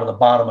fell out of the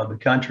bottom of the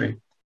country.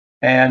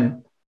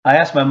 And I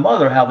asked my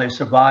mother how they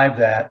survived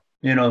that.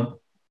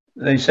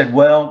 They said,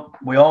 well,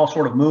 we all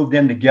sort of moved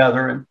in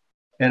together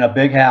in a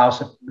big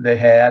house they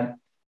had,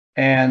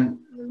 and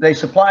they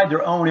supplied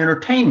their own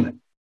entertainment.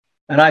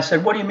 And I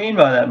said, what do you mean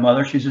by that,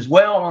 Mother? She says,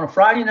 well, on a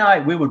Friday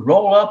night, we would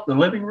roll up the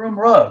living room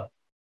rug,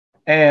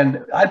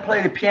 and I'd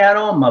play the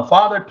piano, and my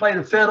father would play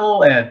the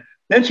fiddle. And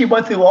then she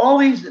went through all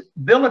these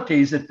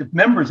abilities that the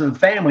members of the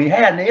family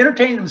had, and they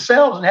entertained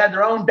themselves and had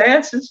their own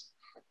dances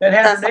and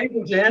had their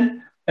neighbors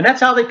in. And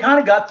that's how they kind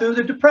of got through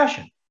the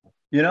Depression,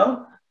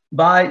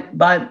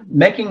 by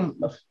making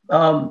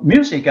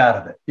music out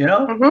of it,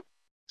 Mm-hmm.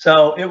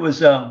 So it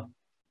was, I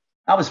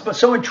was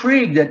so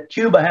intrigued that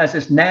Cuba has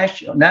this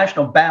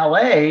national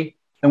ballet,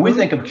 and we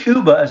think of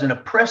Cuba as an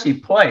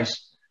oppressive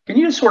place. Can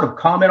you just sort of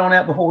comment on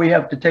that before we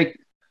have to take?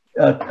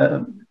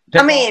 I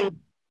mean,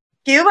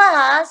 Cuba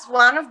has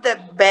one of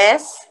the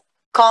best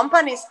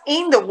companies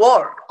in the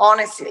world,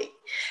 honestly.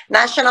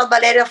 National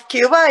Ballet of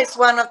Cuba is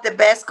one of the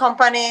best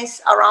companies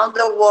around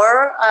the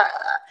world.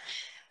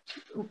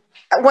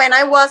 When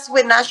I was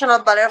with National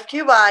Ballet of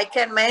Cuba, I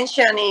can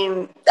mention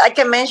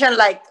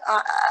like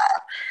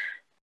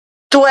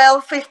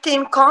 12,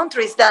 15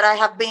 countries that I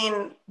have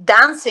been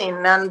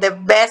dancing and the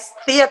best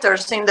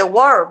theaters in the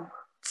world.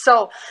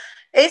 So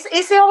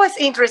it's always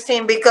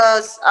interesting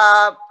because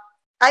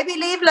I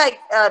believe like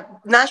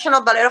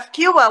National Ballet of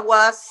Cuba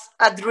was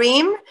a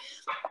dream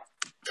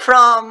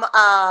from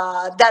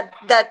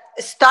that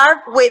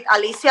start with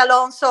Alicia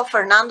Alonso,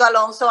 Fernando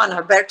Alonso, and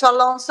Alberto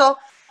Alonso.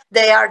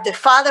 They are the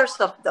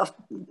fathers of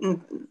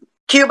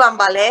Cuban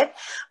ballet.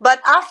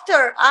 But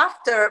after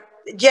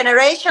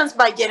generations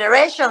by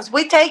generations,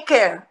 we take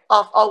care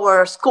of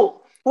our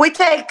school. We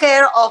take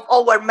care of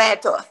our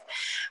method.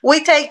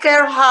 We take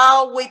care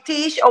how we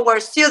teach our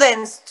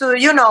students to,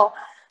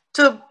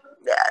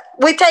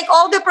 we take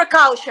all the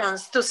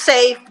precautions to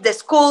save the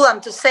school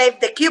and to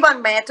save the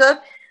Cuban method,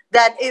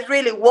 that it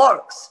really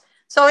works.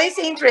 So it's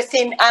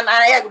interesting, and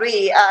I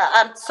agree.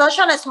 And such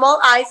a small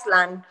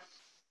island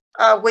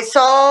with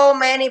so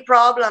many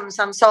problems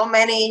and so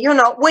many,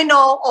 we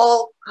know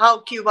all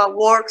how Cuba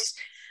works.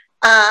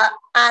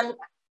 And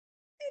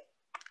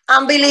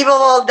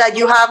unbelievable that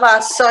you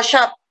have such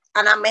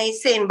an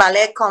amazing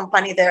ballet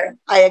company there.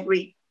 I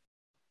agree.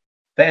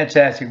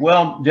 Fantastic.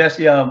 Well,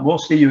 Jessie, we'll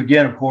see you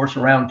again, of course,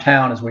 around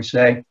town, as we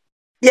say.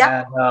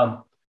 Yeah.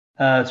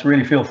 And it's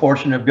really feel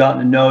fortunate to have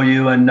gotten to know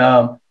you and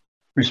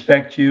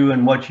respect you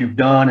and what you've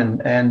done,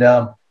 and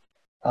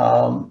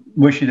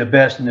wish you the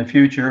best in the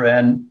future.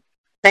 And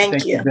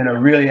thank you. You've been a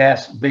really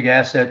big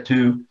asset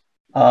to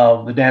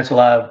the Dance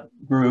Alive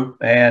group.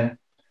 And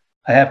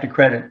I have to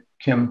credit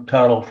Kim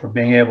Tuttle for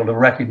being able to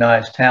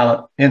recognize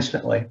talent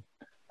instantly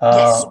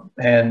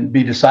and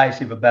be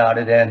decisive about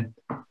it and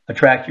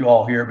attract you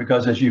all here,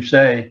 because as you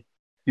say,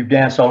 you've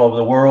danced all over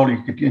the world.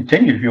 You could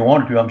continue if you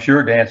wanted to, I'm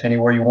sure, dance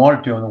anywhere you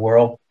wanted to in the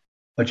world,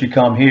 but you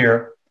come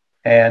here,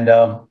 and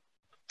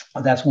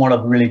that's one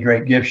of the really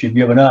great gifts you've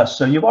given us.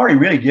 So you've already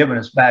really given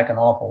us back an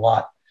awful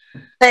lot.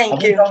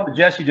 Thank you. Talking to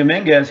Jessie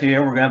Dominguez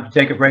here. We're going to have to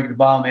take a break at the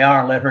bottom of the hour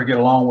and let her get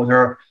along with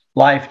her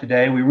life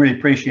today. We really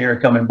appreciate her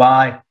coming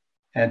by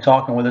and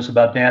talking with us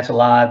about Dance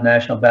Alive,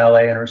 National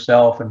Ballet, and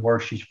herself, and where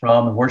she's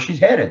from and where she's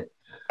headed.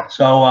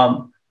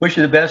 So wish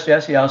you the best,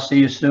 Jessie. I'll see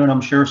you soon,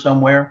 I'm sure,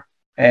 somewhere.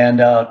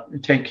 And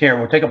take care.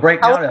 We'll take a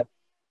break now.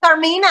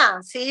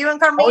 Carmina. See you in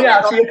Carmina. Oh, yeah.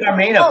 I'll see you in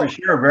Carmina for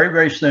sure. Very,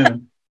 very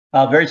soon.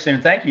 Very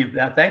soon. Thank you.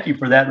 Thank you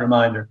for that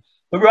reminder.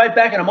 We'll be right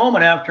back in a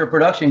moment after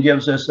production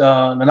gives us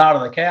the nod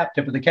of the cap,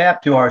 tip of the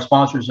cap to our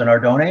sponsors and our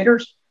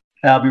donators.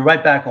 And I'll be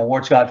right back on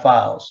Ward Scott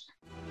Files.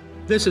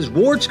 This is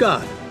Ward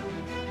Scott,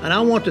 and I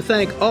want to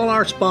thank all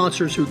our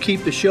sponsors who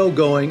keep the show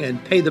going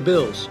and pay the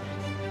bills.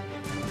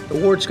 The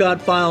Ward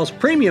Scott Files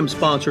premium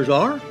sponsors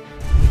are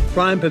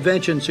Crime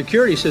Prevention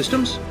Security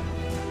Systems,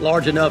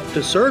 large enough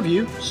to serve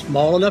you,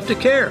 small enough to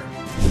care.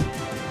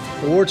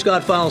 The Ward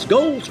Scott Files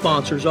gold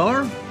sponsors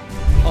are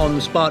On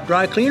the Spot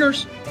Dry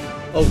Cleaners,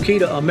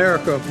 Okita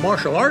America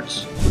Martial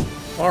Arts,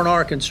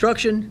 R&R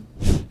Construction,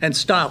 and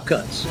Style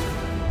Cuts.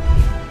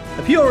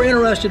 If you are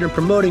interested in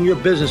promoting your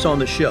business on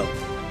the show,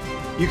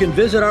 you can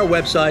visit our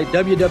website,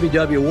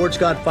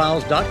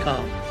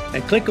 www.wardscottfiles.com,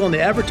 and click on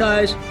the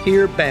Advertise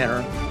Here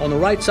banner on the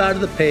right side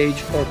of the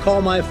page, or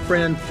call my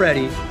friend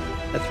Freddie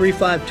at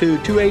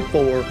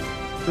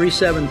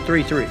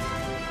 352-284-3733.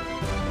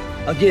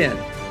 Again,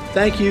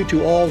 thank you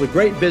to all the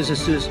great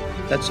businesses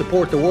that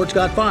support the Ward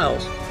Scott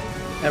Files.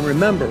 And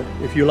remember,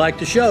 if you like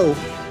the show,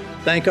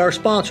 thank our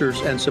sponsors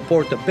and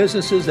support the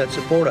businesses that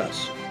support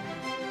us.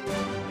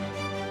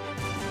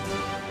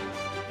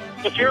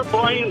 If your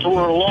brains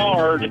were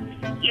lard,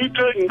 you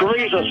couldn't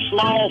grease a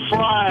small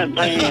frying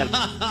pan.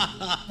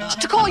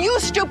 To call you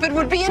stupid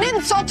would be an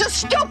insult to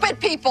stupid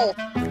people.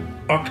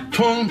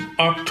 Achtung,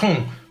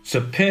 Achtung,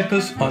 the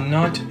papers are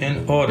not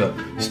in order.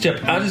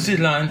 Step out of the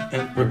line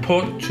and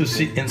report to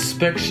the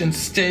inspection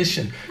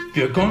station.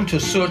 We are going to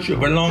search your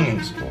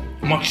belongings.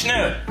 Mach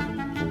schnell!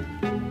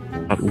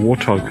 That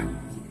warthog.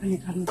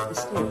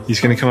 He's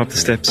going to come up the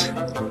steps.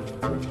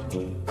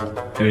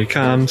 Here he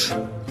comes.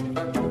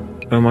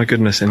 Oh my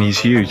goodness, and he's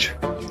huge.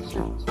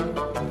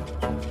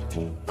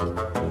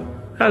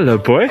 Hello,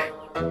 boy. I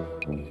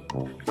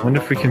wonder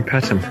if we can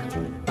pet him.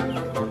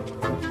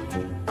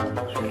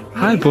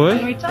 Hi, boy.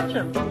 Can we touch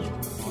him?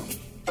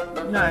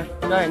 No,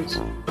 don't.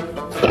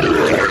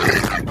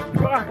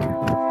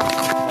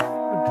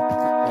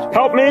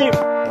 Help me!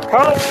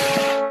 Help!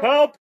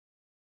 Help!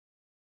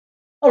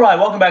 All right,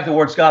 welcome back to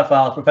Ward Scott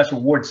Files. Professor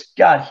Ward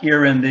Scott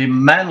here in the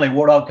Manly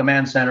Warthog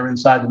Command Center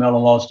inside the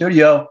Mellon Law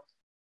Studio,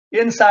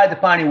 inside the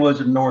Piney Woods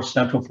of North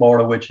Central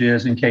Florida, which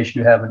is, in case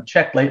you haven't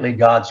checked lately,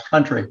 God's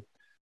country.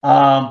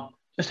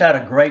 Just had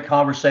a great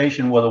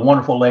conversation with a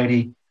wonderful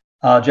lady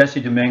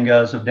Jessie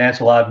Dominguez of Dance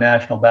Alive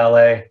National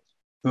Ballet,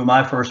 whom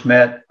I first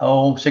met,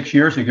 6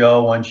 years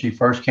ago when she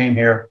first came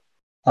here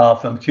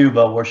from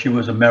Cuba, where she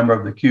was a member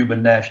of the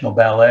Cuban National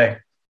Ballet,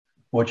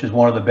 which is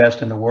one of the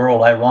best in the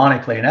world,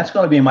 ironically. And that's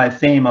going to be my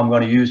theme I'm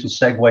going to use to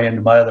segue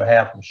into my other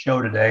half of the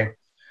show today,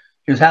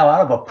 is how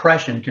out of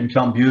oppression can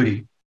come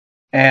beauty.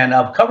 And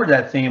I've covered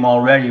that theme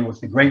already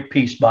with the great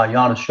piece by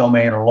Janis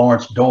Chomain or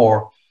Lawrence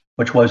Dorr,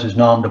 which was his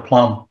nom de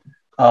plume,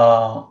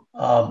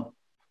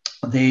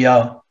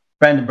 the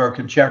Brandenburg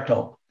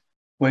Concerto,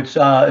 which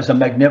is a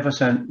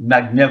magnificent,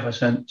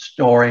 magnificent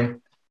story.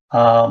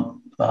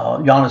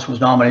 Janis was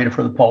nominated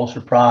for the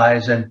Pulitzer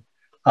Prize, and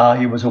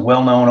he was a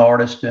well-known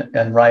artist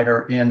and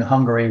writer in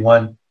Hungary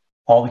when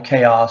all the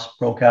chaos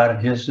broke out in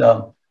his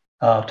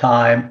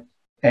time,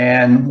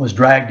 and was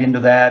dragged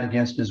into that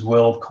against his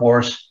will, of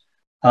course.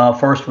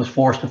 First was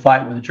forced to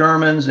fight with the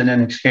Germans and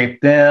then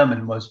escaped them,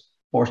 and was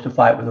forced to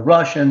fight with the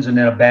Russians and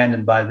then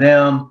abandoned by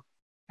them,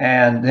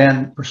 and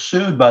then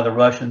pursued by the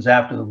Russians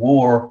after the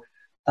war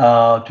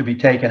to be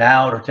taken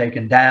out or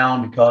taken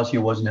down because he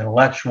was an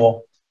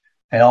intellectual.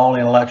 And all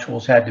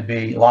intellectuals had to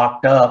be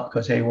locked up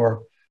because they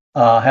were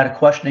had a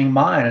questioning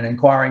mind, an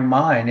inquiring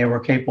mind. They were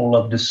capable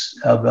of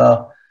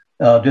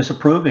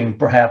disapproving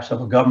perhaps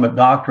of a government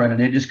doctrine, and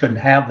they just couldn't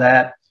have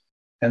that.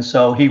 And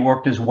so he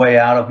worked his way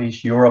out of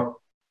East Europe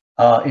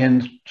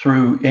in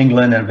through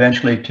England and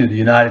eventually to the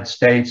United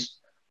States,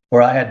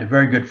 where I had the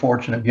very good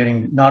fortune of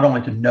getting not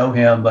only to know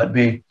him, but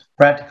be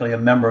practically a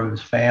member of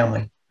his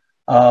family.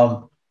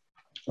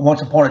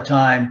 Once upon a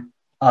time,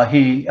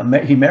 he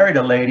married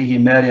a lady he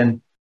met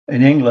in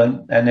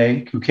England,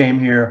 and who came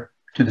here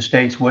to the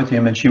States with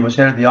him, and she was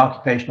head of the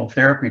occupational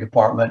therapy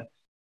department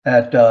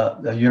at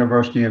the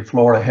University of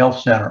Florida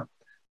Health Center.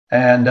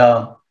 And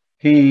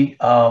he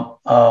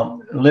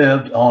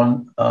lived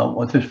on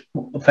with his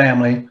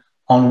family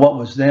on what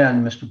was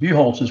then Mr.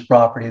 Buchholz's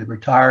property, the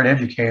retired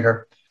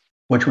educator,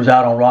 which was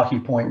out on Rocky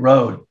Point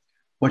Road,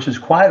 which is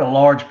quite a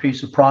large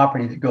piece of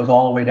property that goes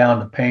all the way down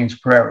to Paynes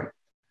Prairie.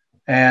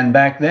 And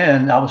back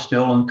then, I was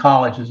still in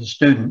college as a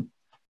student.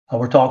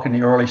 We're talking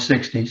the early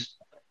 60s.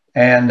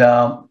 And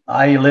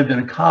I lived in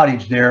a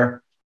cottage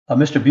there.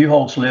 Mr.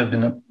 Buchholz lived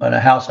in a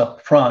house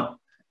up front.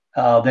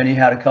 Then he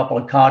had a couple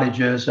of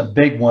cottages, a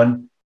big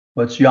one,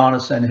 which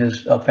Janis and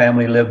his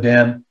family lived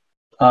in,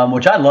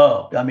 which I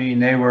loved. I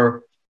mean,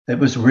 it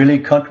was really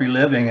country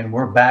living, and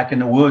we're back in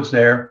the woods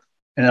there.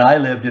 And I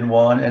lived in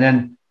one. And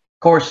then, of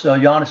course,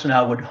 Janis and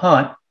I would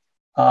hunt,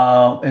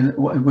 and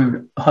we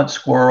would hunt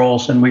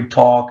squirrels, and we'd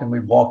talk, and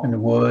we'd walk in the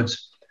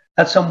woods.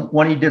 That's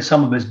when he did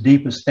some of his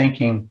deepest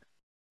thinking,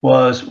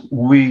 was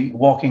we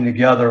walking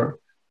together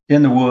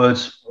in the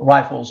woods,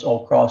 rifles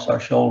all across our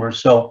shoulders.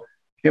 So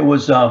it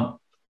was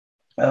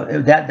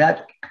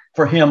that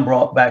for him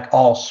brought back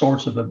all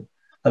sorts of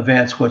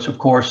events, which, of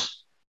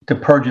course, to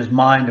purge his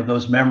mind of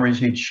those memories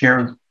he'd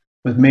shared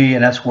with me.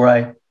 And that's where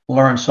I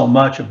learned so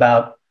much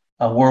about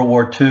World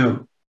War II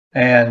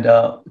and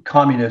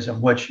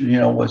communism, which,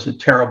 was a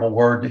terrible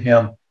word to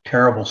him,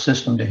 terrible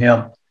system to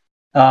him.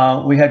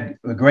 We had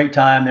a great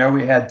time there.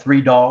 We had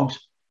 3 dogs.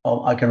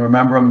 I can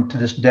remember them to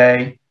this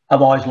day.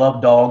 I've always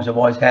loved dogs. I've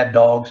always had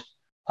dogs.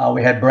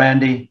 We had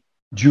Brandy,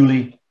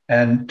 Julie,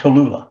 and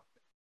Tallulah.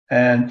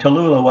 And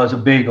Tallulah was a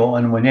beagle,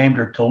 and we named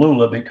her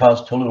Tallulah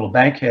because Tallulah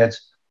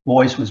Bankhead's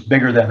voice was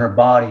bigger than her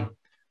body.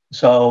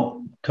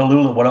 So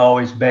Tallulah would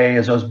always bay,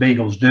 as those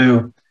beagles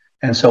do,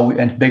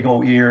 and big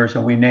old ears,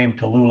 and we named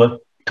Tallulah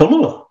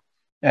Tallulah.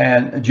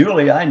 And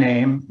Julie, I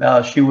named.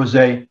 She was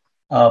a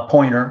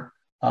pointer,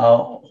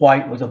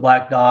 white with the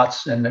black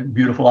dots and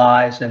beautiful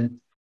eyes, and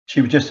she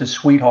was just a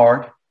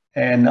sweetheart,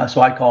 and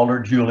so I called her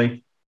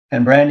Julie.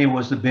 And Brandy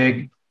was the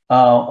big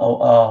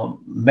male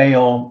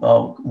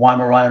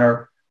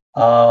Weimaraner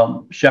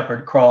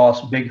Shepherd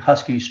Cross, big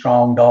husky,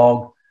 strong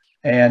dog.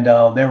 And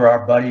they were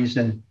our buddies,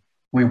 and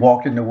we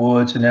walked in the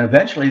woods. And then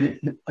eventually,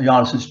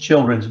 Janis's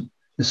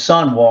his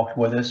son walked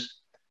with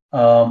us,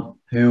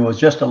 who was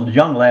just a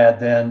young lad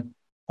then.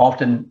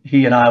 Often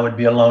he and I would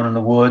be alone in the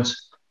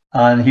woods,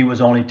 and he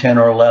was only 10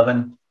 or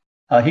 11.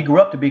 He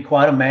grew up to be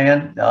quite a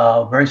man,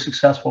 very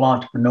successful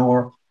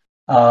entrepreneur.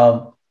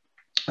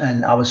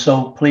 And I was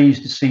so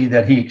pleased to see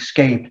that he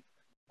escaped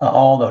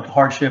all the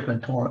hardship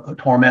and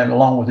torment,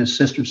 along with his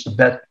sister,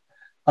 Sabette,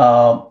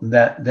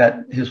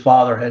 that his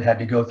father had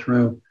to go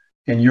through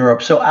in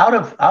Europe. So out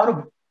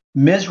of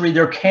misery,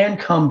 there can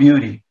come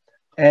beauty.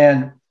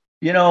 And,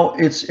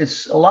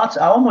 it's a lot.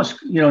 I almost,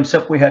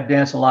 except we had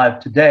Dance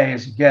Alive today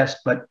as a guest,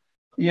 but,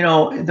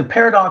 the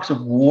paradox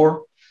of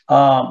war,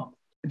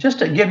 just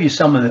to give you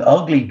some of the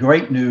ugly,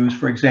 great news,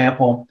 for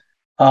example,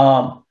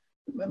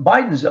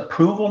 Biden's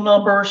approval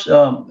numbers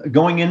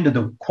going into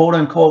the quote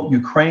unquote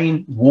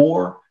Ukraine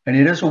war, and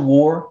it is a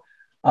war,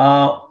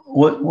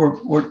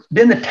 we're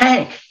in the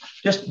tank,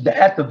 just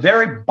at the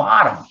very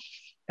bottom.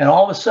 And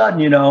all of a sudden,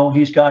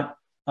 he's got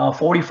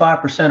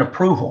 45%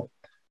 approval.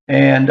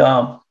 And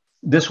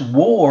this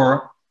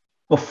war,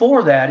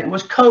 before that, it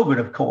was COVID,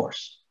 of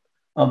course,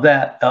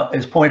 that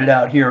is pointed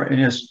out here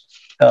in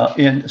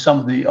some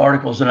of the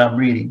articles that I'm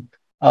reading.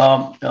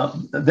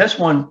 This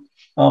one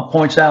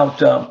points out,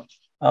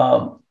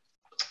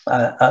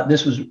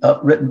 this was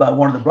written by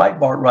one of the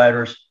Breitbart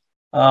writers,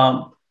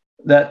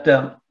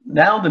 that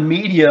now the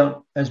media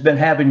has been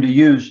having to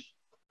use,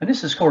 and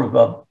this is sort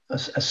of a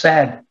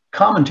sad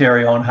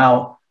commentary on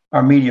how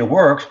our media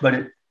works,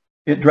 but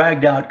it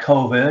dragged out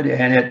COVID,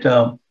 and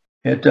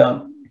it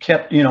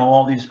kept,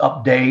 all these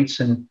updates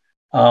and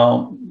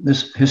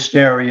this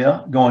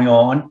hysteria going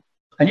on,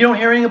 and you don't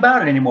hear anything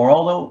about it anymore.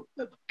 Although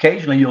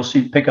occasionally you'll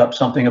pick up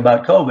something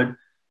about COVID,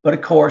 but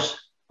of course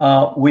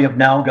we have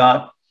now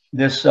got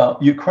this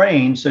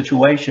Ukraine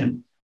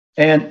situation,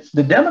 and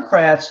the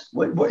Democrats.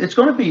 It's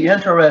going to be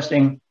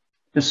interesting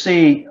to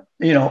see,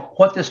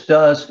 what this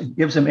does. It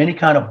gives them any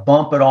kind of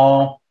bump at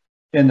all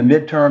in the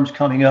midterms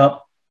coming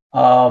up.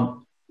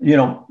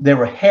 They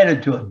were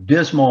headed to a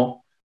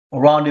dismal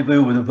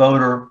rendezvous with the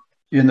voter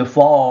in the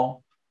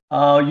fall.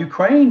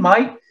 Ukraine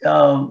might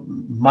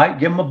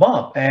give them a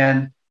bump,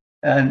 and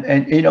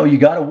you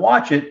got to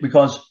watch it,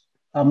 because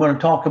I'm going to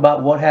talk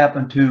about what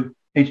happened to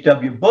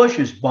H.W.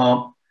 Bush's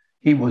bump.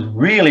 He was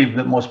really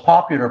the most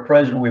popular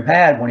president we've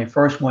had when he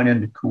first went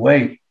into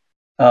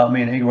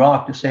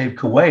Iraq to save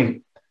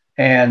Kuwait,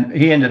 and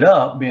he ended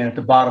up being at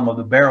the bottom of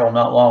the barrel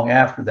not long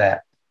after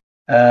that.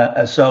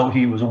 So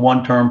he was a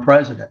one-term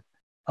president.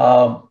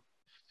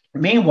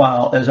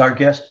 Meanwhile, as our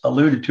guest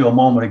alluded to a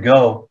moment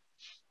ago,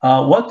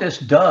 what this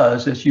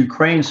does, this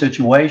Ukraine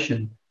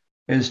situation,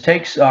 is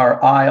takes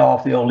our eye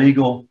off the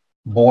illegal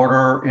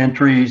border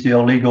entries, the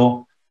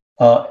illegal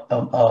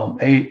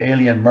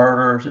alien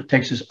murders. It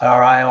takes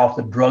our eye off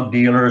the drug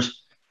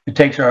dealers. It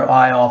takes our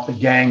eye off the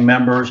gang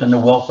members and the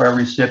welfare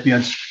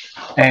recipients.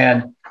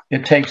 And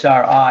it takes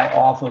our eye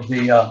off of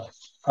the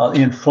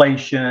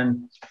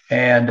inflation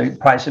and the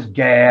price of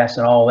gas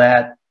and all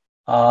that.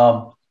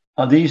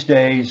 These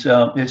days,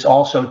 it's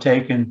also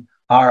taken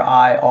our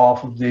eye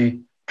off of the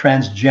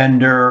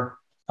transgender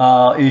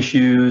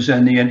issues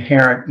and the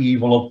inherent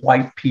evil of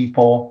white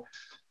people.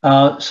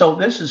 So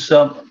this is,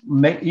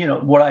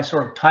 what I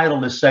sort of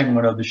titled this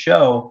segment of the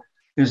show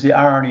is the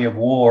irony of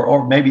war,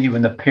 or maybe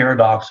even the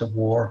paradox of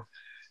war,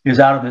 is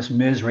out of this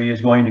misery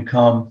is going to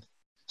come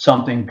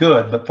something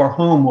good. But for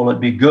whom will it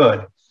be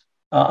good?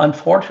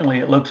 Unfortunately,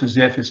 it looks as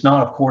if it's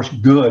not, of course,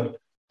 good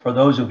for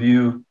those of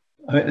you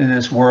in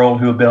this world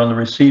who have been on the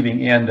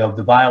receiving end of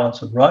the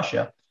violence of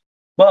Russia.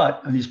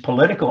 But these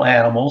political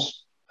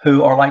animals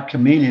who are like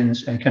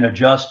chameleons and can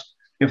adjust,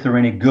 if they're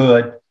any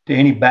good, to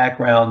any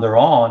background they're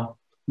on,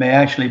 may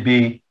actually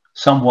be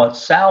somewhat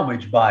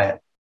salvaged by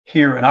it,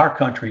 here in our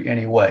country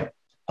anyway.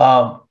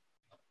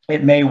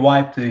 It may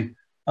wipe the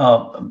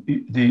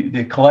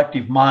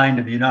collective mind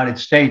of the United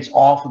States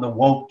off of the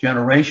woke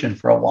generation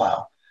for a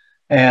while.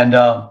 And,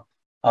 and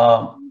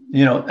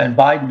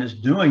Biden is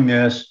doing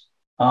this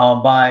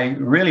by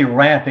really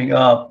ramping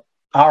up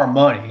our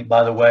money,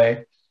 by the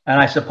way. And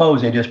I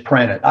suppose they just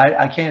print it.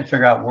 I can't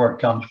figure out where it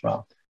comes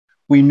from.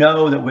 We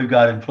know that we've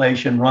got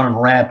inflation running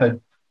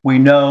rampant. We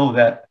know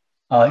that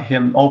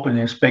him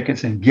opening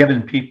spigots and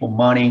giving people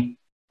money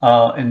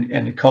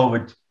in the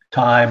COVID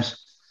times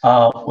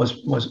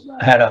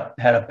had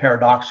a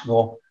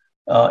paradoxical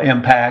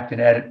impact,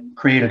 and it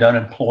created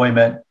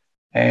unemployment,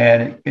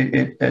 and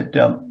it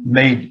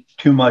made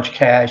too much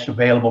cash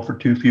available for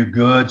too few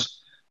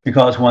goods,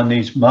 because when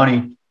these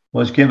money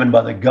was given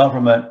by the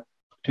government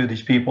to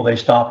these people, they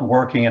stopped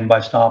working, and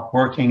by stopped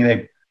working,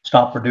 they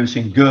stopped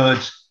producing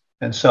goods,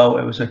 and so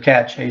it was a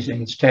cat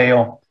chasing its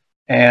tail.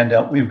 And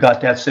we've got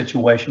that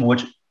situation,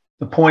 which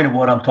the point of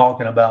what I'm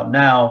talking about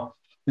now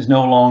is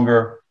no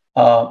longer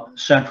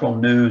central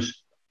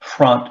news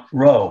front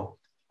row.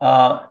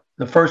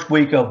 The first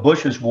week of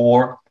Bush's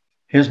war,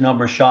 his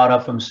numbers shot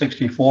up from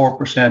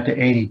 64% to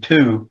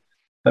 82%.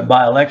 But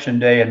by election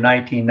day in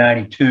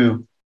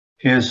 1992,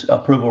 his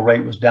approval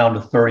rate was down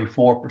to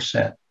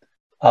 34%.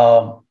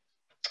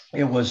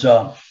 It was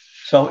so,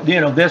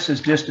 this is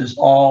just as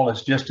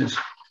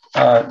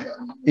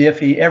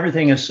iffy.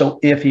 Everything is so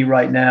iffy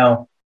right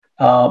now.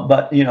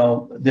 But,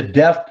 the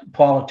deft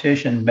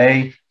politician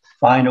may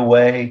find a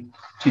way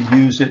to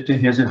use it to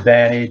his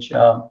advantage.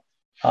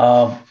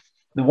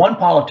 The one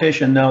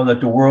politician, though,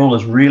 that the world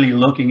is really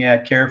looking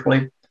at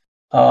carefully,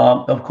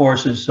 of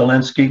course, is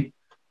Zelensky,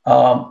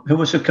 who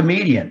was a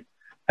comedian.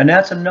 And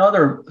that's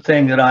another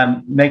thing that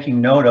I'm making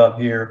note of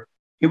here.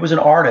 He was an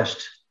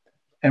artist.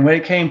 And when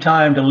it came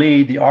time to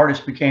lead, the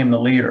artist became the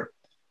leader.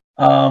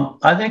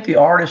 I think the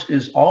artist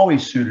is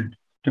always suited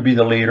to be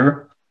the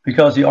leader,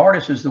 because the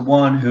artist is the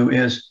one who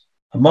is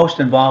most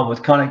involved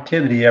with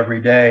connectivity every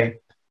day.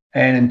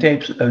 And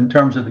in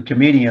terms of the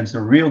comedians,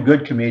 the real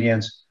good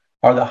comedians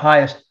are the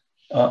highest,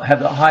 have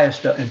the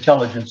highest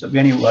intelligence of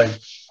anybody.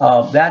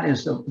 That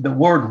is the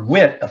word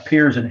wit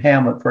appears in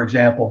Hamlet, for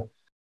example,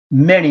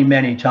 many,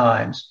 many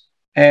times.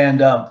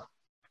 And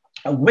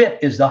wit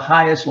is the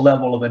highest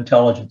level of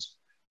intelligence,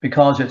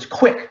 because it's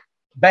quick,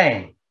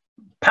 bang,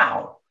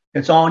 pow.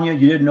 It's on you.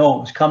 You didn't know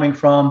it was coming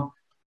from.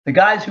 The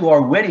guys who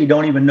are witty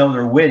don't even know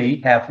they're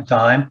witty half the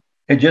time.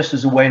 It just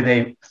is the way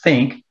they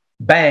think.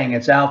 Bang,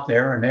 it's out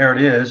there, and there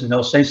it is, and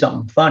they'll say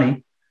something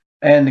funny.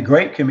 And the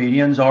great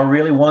comedians are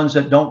really ones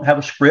that don't have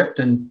a script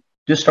and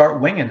just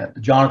start winging it.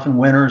 The Jonathan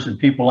Winters and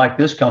people like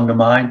this come to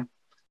mind.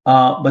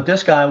 But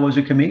this guy was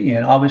a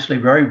comedian, obviously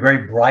very,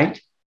 very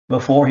bright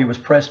before he was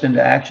pressed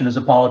into action as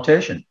a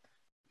politician.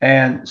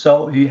 And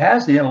so he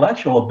has the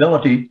intellectual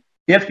ability,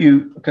 if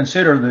you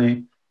consider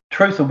the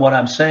truth of what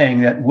I'm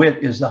saying, that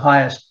wit is the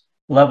highest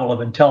level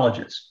of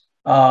intelligence.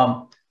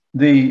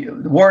 The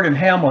word in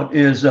Hamlet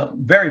is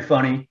very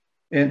funny.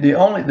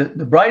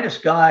 The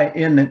brightest guy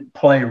in the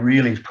play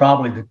really is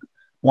probably the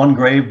one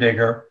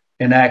gravedigger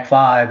in Act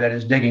 5 that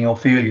is digging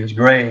Ophelia's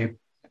grave,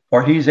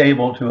 or he's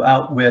able to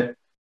outwit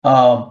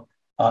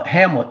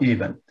Hamlet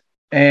even.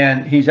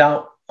 And he's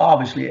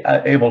obviously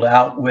able to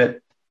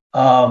outwit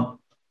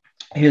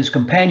his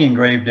companion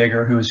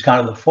gravedigger, who is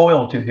kind of the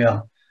foil to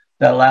him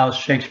that allows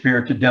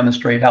Shakespeare to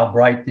demonstrate how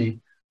bright the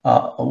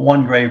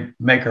one grave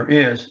maker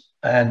is.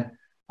 And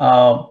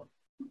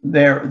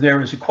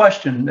there is a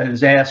question that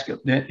is asked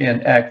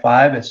in Act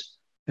 5.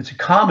 It's a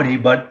comedy,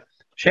 but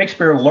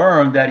Shakespeare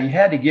learned that he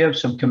had to give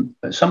some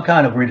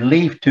kind of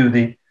relief to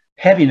the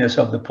heaviness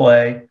of the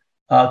play.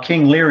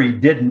 King Lear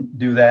didn't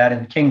do that,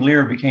 and King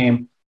Lear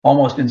became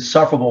almost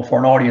insufferable for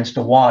an audience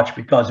to watch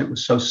because it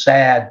was so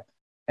sad,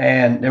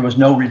 and there was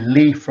no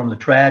relief from the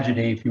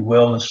tragedy, if you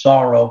will, and the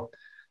sorrow.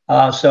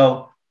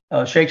 So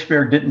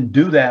Shakespeare didn't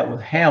do that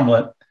with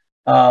Hamlet.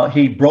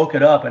 He broke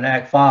it up in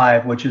Act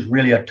 5, which is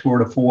really a tour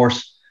de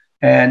force,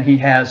 and he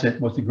has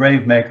it with the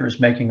grave makers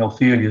making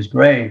Ophelia's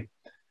grave.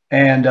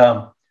 And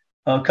a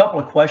couple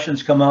of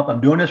questions come up.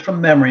 I'm doing this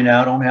from memory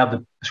now. I don't have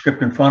the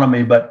script in front of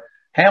me, but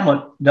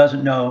Hamlet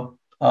doesn't know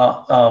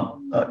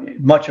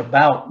much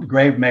about the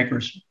grave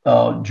maker's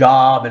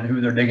job and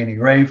who they're digging a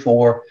grave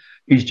for.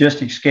 He's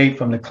just escaped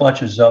from the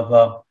clutches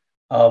of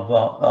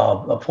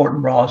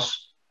Fortinbras,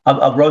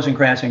 of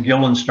Rosencrantz and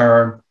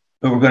Guildenstern,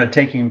 who were going to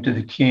take him to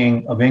the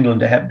King of England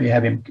to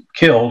have him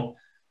killed.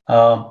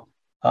 And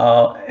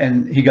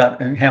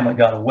Hamlet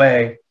got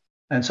away.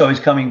 And so he's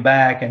coming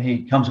back, and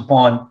he comes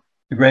upon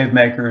the grave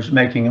makers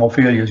making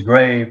Ophelia's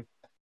grave.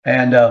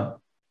 And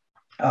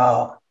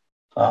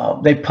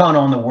they pun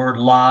on the word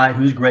lie.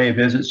 Whose grave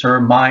is it, sir?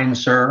 Mine,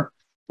 sir.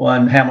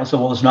 When Hamlet said,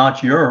 well, it's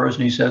not yours.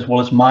 And he says,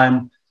 well, it's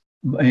mine.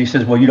 And he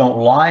says, well, you don't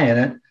lie in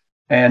it.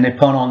 And they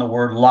pun on the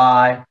word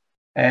lie.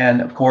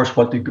 And of course,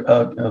 what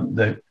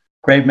the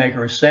grave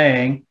maker is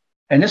saying,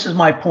 and this is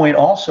my point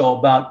also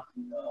about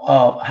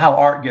how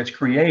art gets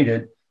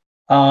created.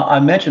 I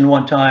mentioned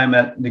one time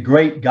that the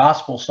great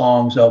gospel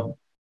songs of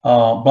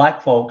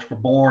Black folks were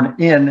born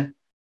in,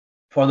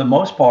 for the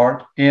most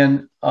part,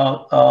 in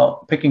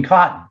picking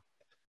cotton.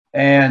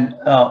 And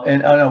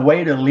a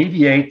way to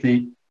alleviate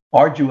the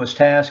arduous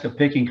task of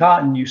picking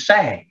cotton, you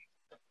sang.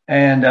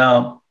 And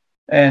that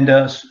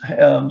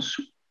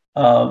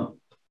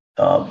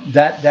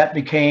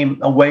became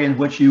a way in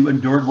which you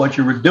endured what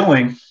you were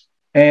doing.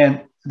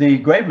 And the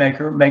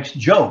gravemaker makes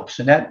jokes,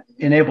 and that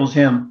enables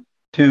him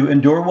to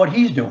endure what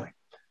he's doing.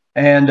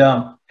 And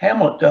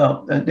Hamlet,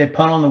 they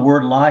pun on the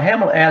word lie.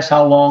 Hamlet asks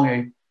how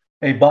long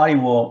a body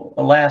will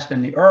last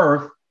in the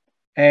earth.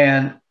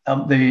 And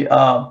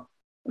the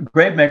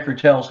gravemaker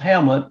tells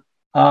Hamlet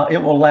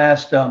it will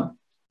last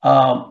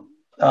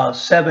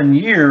 7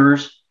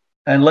 years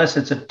unless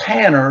it's a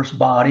tanner's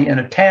body, and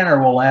a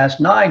tanner will last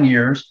 9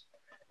 years.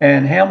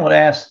 And Hamlet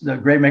asks the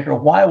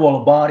gravemaker, why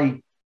will a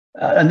body,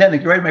 and then the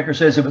gravemaker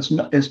says, if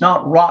it's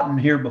not rotten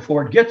here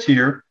before it gets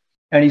here,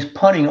 and he's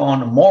punning on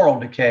the moral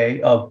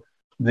decay of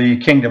the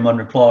kingdom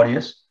under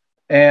Claudius.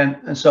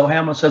 And so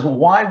Hamlet says, well,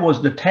 why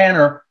was the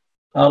tanner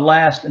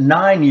last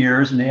 9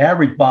 years and the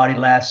average body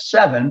lasts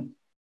 7?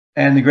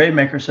 And the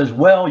gravemaker says,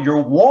 well,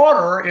 your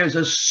water is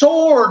a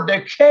sore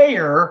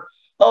decayer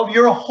of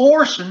your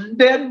whoreson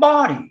dead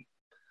body.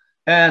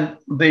 And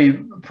the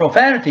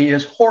profanity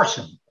is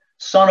whoreson,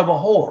 son of a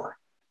whore.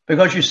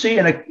 Because you see,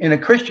 in a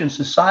Christian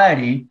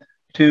society,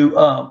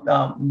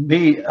 to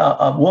be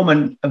a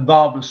woman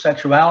involved with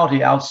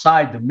sexuality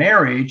outside the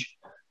marriage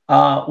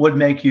would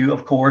make you,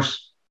 of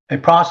course, a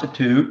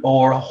prostitute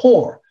or a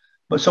whore.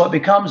 But so it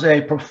becomes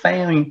a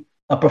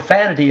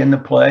profanity in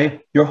the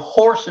play, your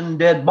whoreson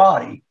dead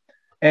body.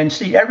 And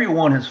see,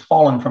 everyone has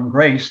fallen from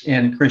grace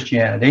in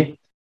Christianity.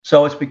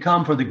 So it's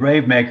become for the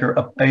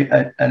gravemaker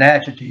an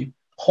adjective,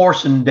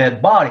 whoreson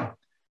dead body.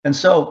 And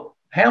so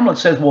Hamlet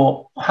says,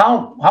 well,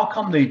 how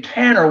come the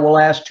tanner will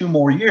last 2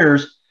 more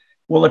years?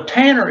 Well, a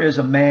tanner is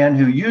a man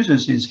who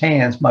uses his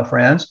hands, my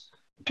friends,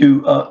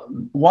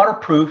 to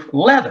waterproof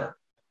leather.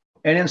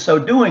 And in so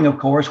doing, of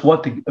course,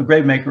 what the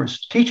gravemaker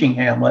is teaching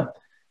Hamlet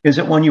is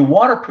that when you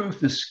waterproof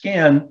the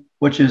skin,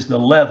 which is the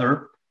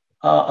leather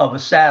of a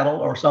saddle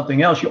or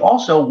something else, you're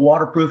also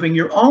waterproofing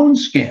your own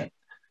skin.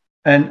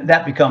 And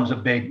that becomes a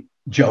big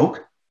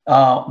joke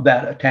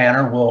that a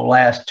tanner will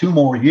last 2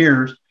 more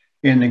years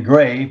in the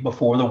grave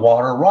before the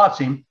water rots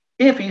him,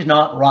 if he's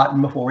not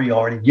rotten before he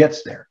already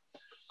gets there.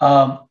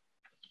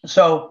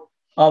 So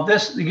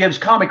this gives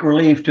comic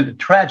relief to the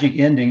tragic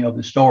ending of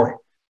the story.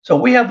 So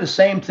we have the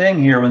same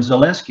thing here in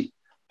Zelensky,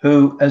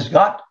 who has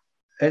got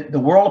the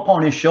world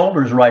upon his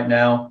shoulders right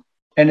now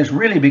and has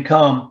really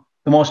become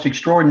the most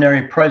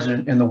extraordinary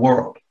president in the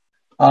world.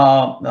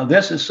 Now,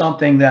 this is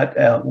something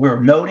that we're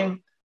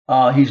noting.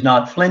 He's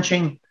not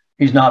flinching.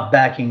 He's not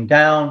backing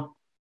down.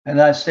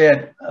 And I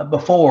said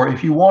before,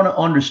 if you want to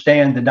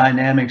understand the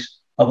dynamics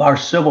of our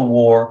Civil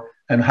War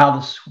and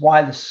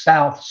why the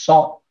South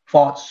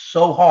fought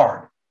so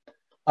hard,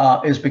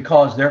 is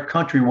because their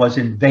country was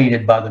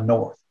invaded by the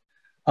North.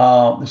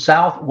 The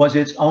South was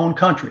its own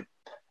country.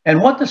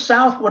 And what the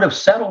South would have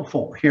settled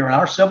for here in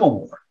our Civil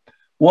War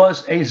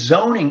was a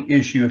zoning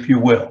issue, if you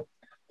will.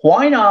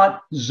 Why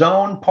not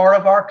zone part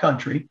of our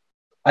country?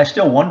 I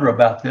still wonder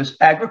about this,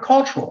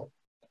 agricultural.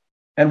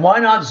 And why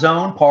not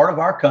zone part of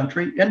our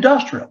country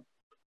industrial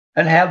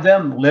and have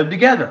them live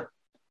together?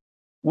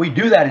 We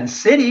do that in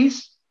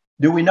cities,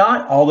 do we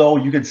not? Although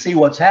you can see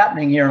what's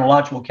happening here in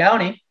Alachua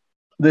County,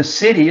 the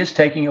city is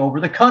taking over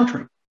the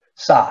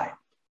countryside.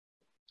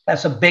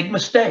 That's a big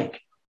mistake.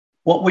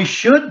 What we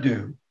should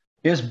do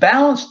is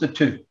balance the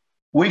two.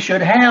 We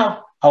should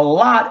have a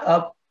lot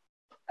of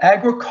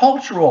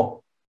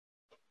agricultural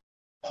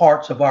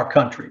parts of our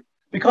country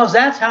because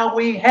that's how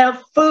we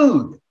have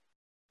food.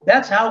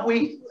 That's how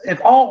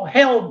if all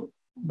hell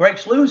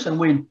breaks loose and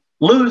we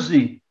lose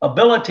the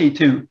ability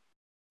to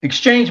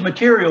exchange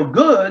material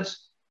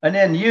goods and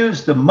then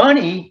use the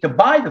money to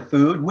buy the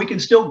food, we can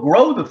still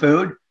grow the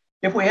food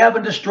if we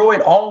haven't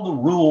destroyed all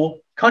the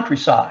rural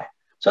countryside.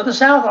 So the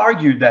South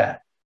argued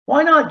that.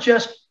 Why not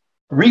just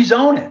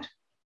rezone it?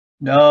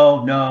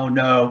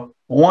 No.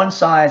 One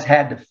size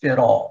had to fit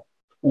all.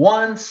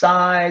 One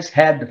size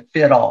had to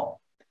fit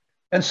all.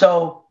 And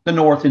so the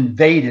North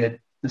invaded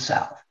the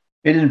South.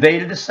 It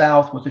invaded the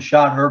South with a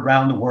shot heard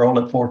around the world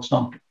at Fort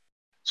Sumter.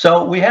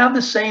 So we have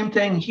the same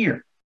thing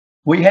here.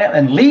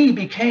 And Lee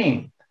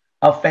became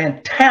a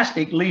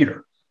fantastic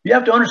leader. You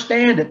have to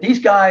understand that these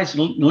guys,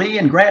 Lee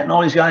and Grant and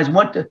all these guys,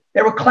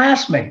 they were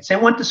classmates. They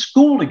went to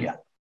school together.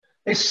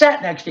 They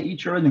sat next to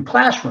each other in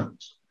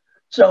classrooms.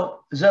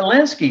 So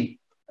Zelensky,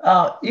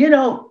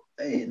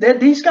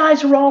 these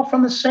guys are all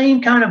from the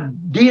same kind of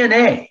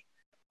DNA.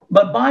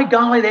 But by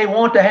golly, they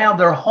want to have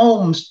their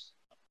homes,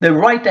 the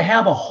right to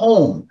have a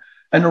home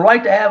and the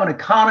right to have an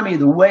economy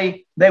the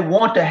way they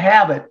want to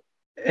have it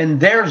in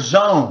their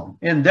zone,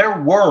 in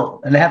their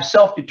world, and have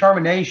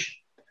self-determination.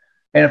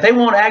 And if they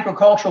want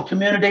agricultural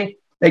community,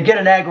 they get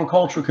an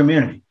agricultural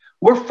community.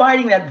 We're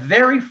fighting that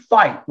very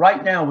fight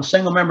right now with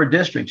single-member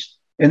districts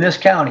in this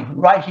county,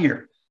 right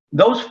here.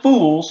 Those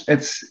fools,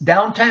 it's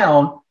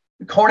downtown,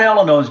 Cornell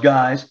and those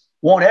guys,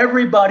 want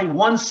everybody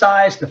one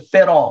size to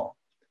fit all.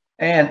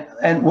 And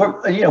we're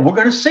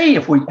going to see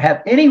if we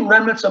have any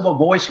remnants of a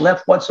voice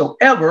left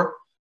whatsoever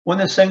when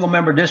the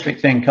single-member district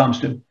thing comes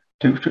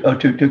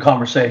to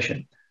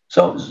conversation.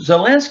 So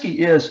Zelensky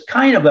is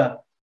kind of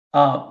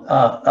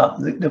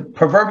the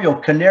proverbial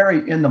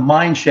canary in the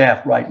mine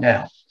shaft right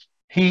now.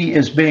 He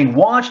is being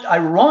watched,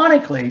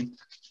 ironically,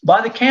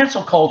 by the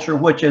cancel culture,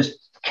 which is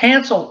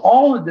cancel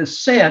all of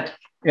dissent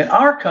in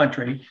our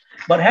country,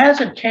 but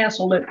hasn't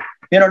canceled it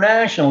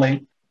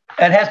internationally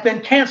and has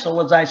been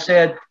canceled, as I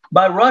said,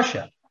 by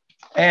Russia.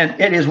 And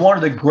it is one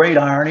of the great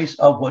ironies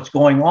of what's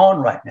going on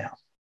right now.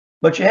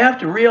 But you have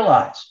to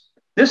realize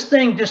this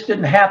thing just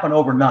didn't happen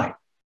overnight.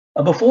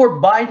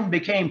 Before Biden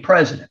became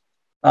president,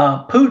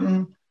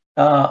 Putin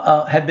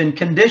had been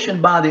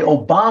conditioned by the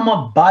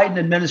Obama-Biden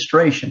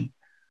administration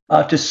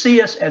to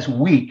see us as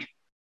weak.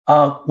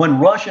 When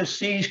Russia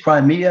seized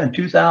Crimea in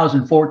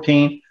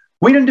 2014,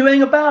 we didn't do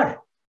anything about it.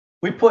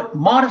 We put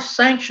modest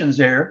sanctions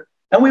there,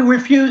 and we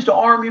refused to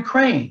arm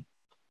Ukraine.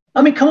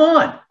 I mean, come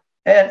on.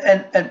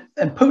 And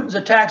Putin's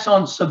attacks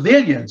on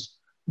civilians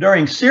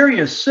during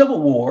Syria's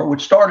civil war,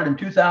 which started in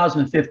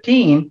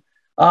 2015,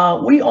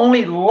 we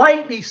only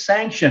lightly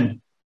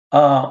sanctioned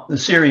the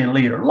Syrian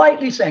leader,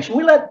 lightly sanctioned.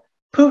 We let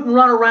Putin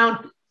run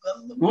around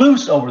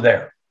loose over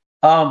there.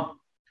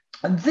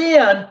 And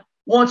then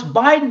once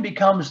Biden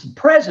becomes the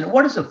president,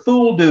 what does the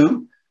fool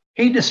do?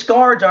 He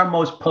discards our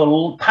most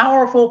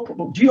powerful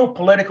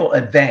geopolitical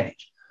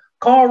advantage.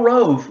 Karl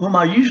Rove, whom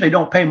I usually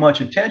don't pay much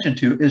attention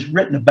to, is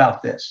written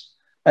about this.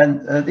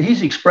 And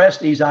he's expressed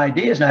these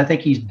ideas, and I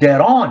think he's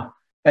dead on,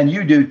 and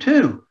you do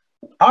too.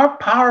 Our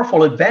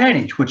powerful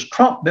advantage, which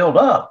Trump built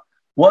up,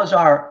 was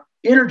our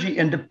energy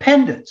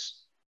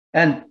independence.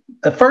 And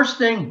the first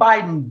thing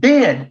Biden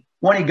did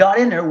when he got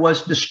in there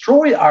was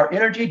destroy our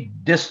energy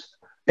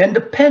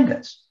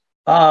independence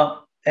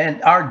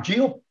and our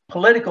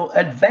geopolitical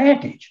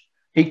advantage.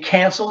 He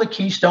canceled the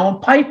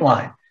Keystone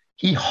Pipeline.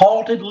 He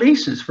halted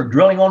leases for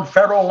drilling on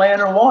federal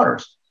land and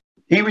waters.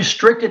 He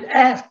restricted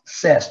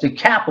access to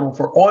capital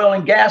for oil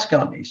and gas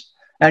companies,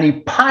 and he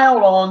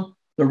piled on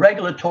the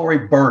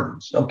regulatory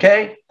burdens,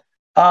 okay?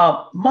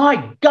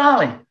 My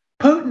golly,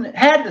 Putin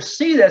had to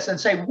see this and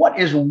say, what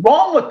is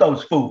wrong with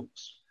those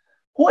fools?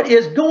 What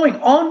is going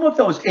on with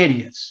those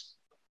idiots?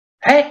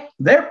 Heck,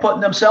 they're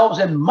putting themselves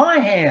in my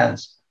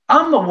hands.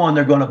 I'm the one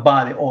they're going to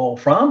buy the oil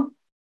from.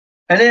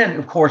 And then,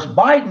 of course,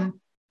 Biden,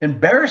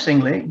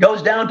 embarrassingly,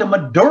 goes down to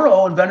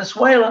Maduro in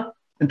Venezuela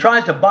and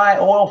tries to buy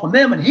oil from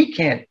them, and he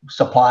can't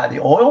supply the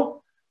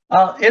oil.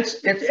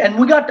 And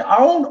we got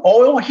our own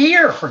oil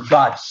here, for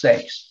God's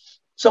sakes.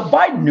 So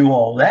Biden knew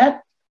all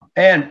that.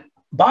 And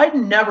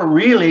Biden never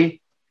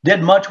really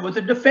did much with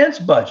the defense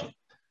budget.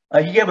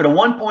 He gave it a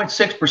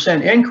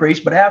 1.6% increase,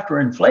 but after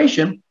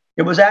inflation,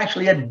 it was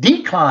actually a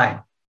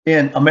decline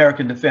in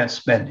American defense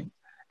spending.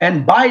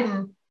 And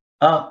Biden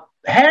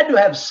had to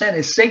have sent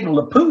a signal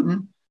to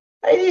Putin,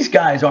 hey, these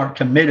guys aren't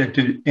committed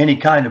to any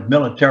kind of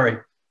military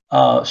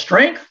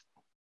strength.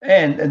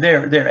 And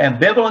they're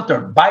ambivalent. They're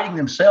biting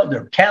themselves.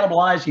 They're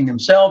cannibalizing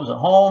themselves at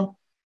home.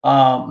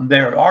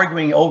 They're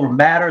arguing over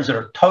matters that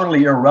are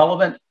totally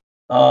irrelevant,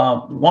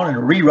 wanting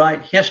to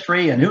rewrite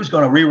history. And who's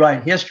going to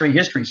rewrite history?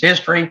 History's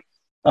history.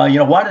 Why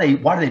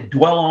do they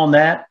dwell on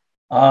that?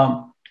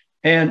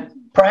 And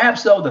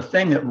perhaps, though, the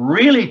thing that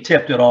really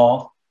tipped it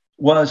off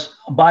was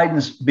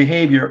Biden's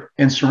behavior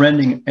in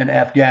surrendering in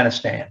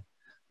Afghanistan.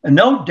 And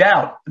no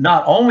doubt,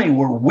 not only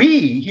were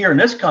we here in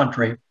this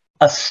country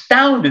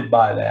astounded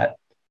by that,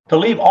 to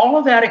leave all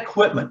of that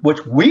equipment,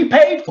 which we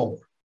paid for,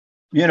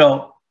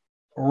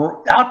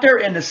 out there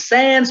in the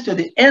sands to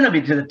the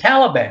enemy, to the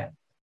Taliban,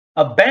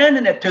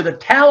 abandon it to the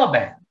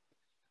Taliban.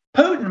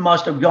 Putin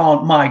must have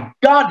gone, my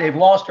God, they've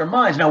lost their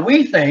minds. Now,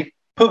 we think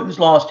Putin's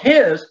lost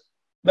his,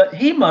 but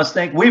he must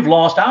think we've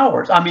lost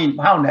ours. I mean,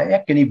 how in the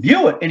heck can he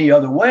view it any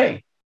other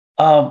way?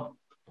 A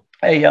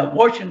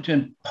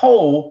Washington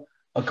poll,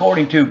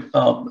 according to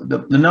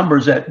the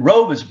numbers that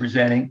Rove is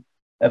presenting,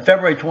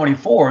 February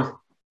 24th,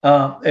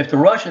 if the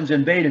Russians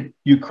invaded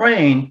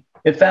Ukraine,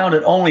 it found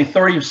that only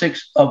 36%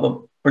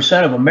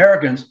 of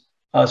Americans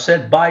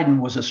said Biden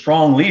was a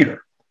strong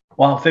leader,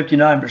 while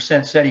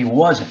 59% said he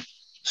wasn't.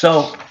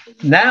 So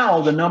now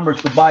the numbers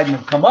for Biden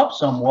have come up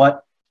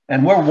somewhat,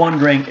 and we're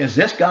wondering, is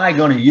this guy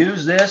going to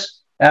use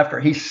this after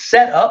he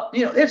set up?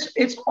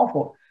 It's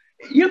awful.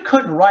 You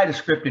couldn't write a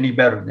script any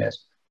better than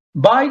this.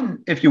 Biden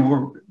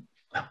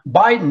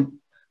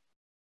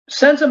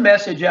sends a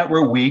message out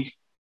we're weak.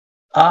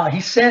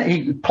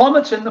 He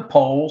plummets in the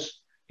polls.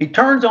 He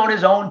turns on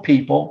his own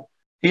people.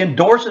 He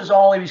endorses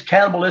all of these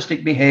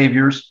cannibalistic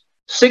behaviors,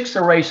 6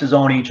 erases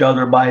on each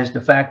other by his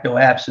de facto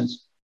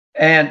absence.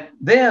 And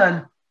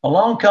then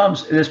along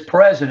comes this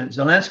president,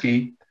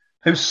 Zelensky,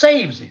 who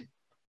saves him.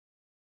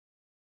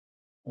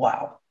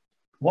 Wow.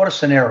 What a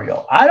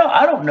scenario. I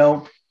don't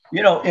know.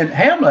 In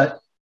Hamlet,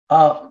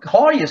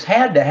 Claudius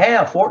had to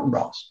have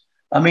Fortinbras.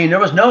 I mean, there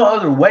was no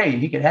other way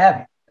he could have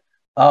him.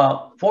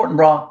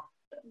 Fortinbras,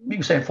 you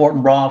can say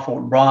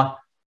Fortinbras.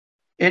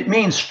 It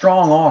means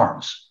strong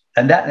arms.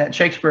 And that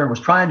Shakespeare was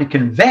trying to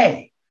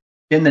convey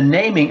in the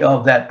naming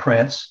of that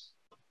prince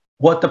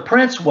what the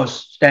prince was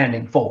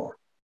standing for.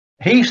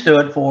 He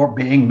stood for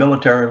being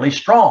militarily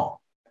strong.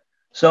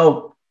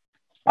 So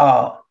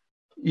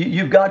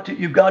you've got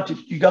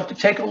to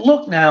take a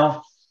look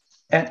now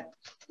at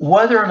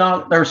whether or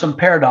not there are some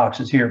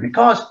paradoxes here,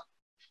 because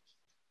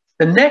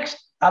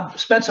I've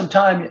spent some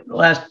time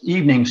last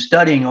evening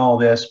studying all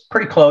this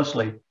pretty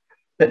closely.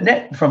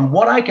 From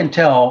what I can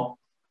tell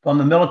from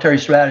the military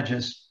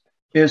strategists,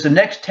 is the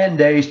next 10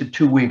 days to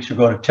 2 weeks are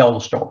going to tell the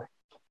story.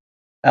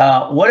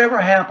 Whatever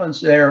happens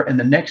there in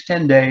the next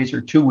 10 days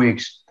or 2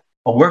 weeks,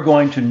 we're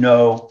going to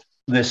know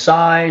the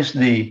size,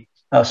 the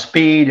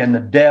speed, and the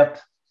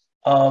depth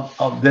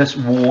of this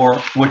war,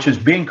 which is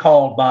being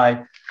called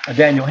by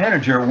Daniel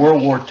Henninger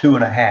World War II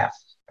and a half.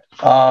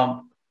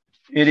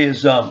 It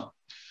is,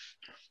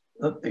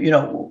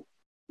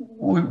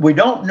 we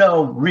don't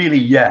know really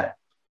yet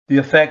the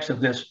effects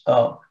of this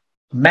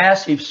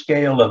massive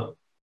scale of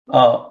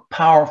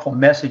powerful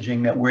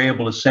messaging that we're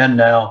able to send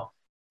now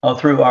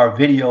through our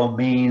video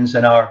means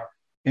and our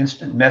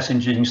instant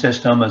messaging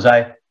system. As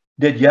I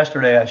did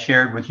yesterday, I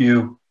shared with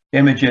you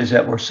images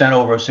that were sent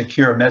over a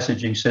secure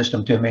messaging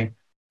system to me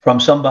from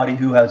somebody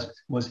who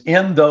was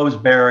in those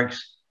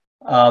barracks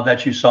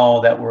that you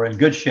saw that were in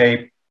good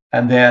shape,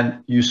 and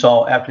then you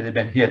saw after they'd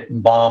been hit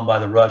and bombed by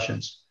the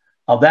Russians.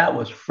 That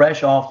was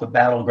fresh off the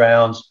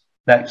battlegrounds,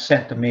 that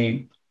sent to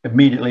me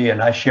immediately,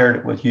 and I shared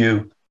it with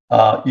you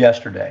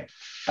yesterday.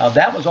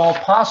 That was all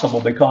possible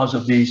because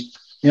of these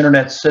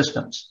internet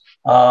systems.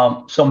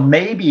 So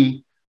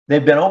maybe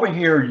they've been over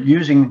here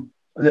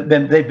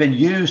they've been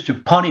used to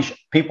punish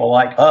people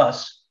like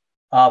us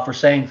for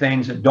saying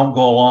things that don't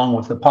go along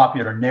with the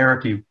popular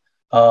narrative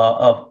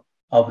of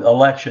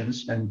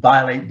elections and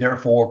violate,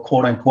 therefore,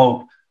 quote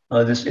unquote,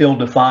 this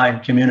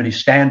ill-defined community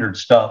standard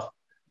stuff.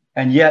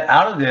 And yet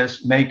out of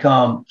this may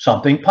come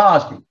something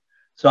positive.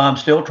 So I'm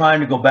still trying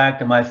to go back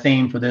to my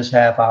theme for this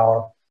half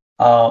hour,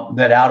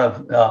 that out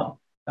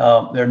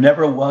of there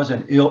never was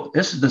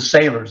this is the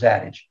sailor's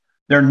adage,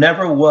 there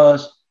never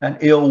was an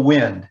ill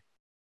wind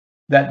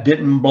that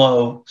didn't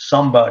blow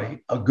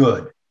somebody a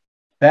good.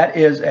 That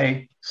is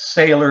a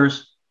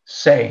sailor's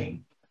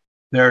saying.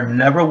 There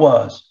never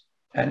was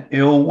an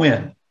ill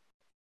wind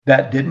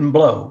that didn't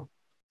blow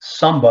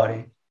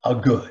somebody a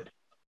good.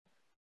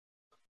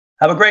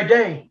 Have a great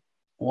day.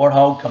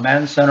 Warthog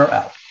Command Center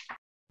out.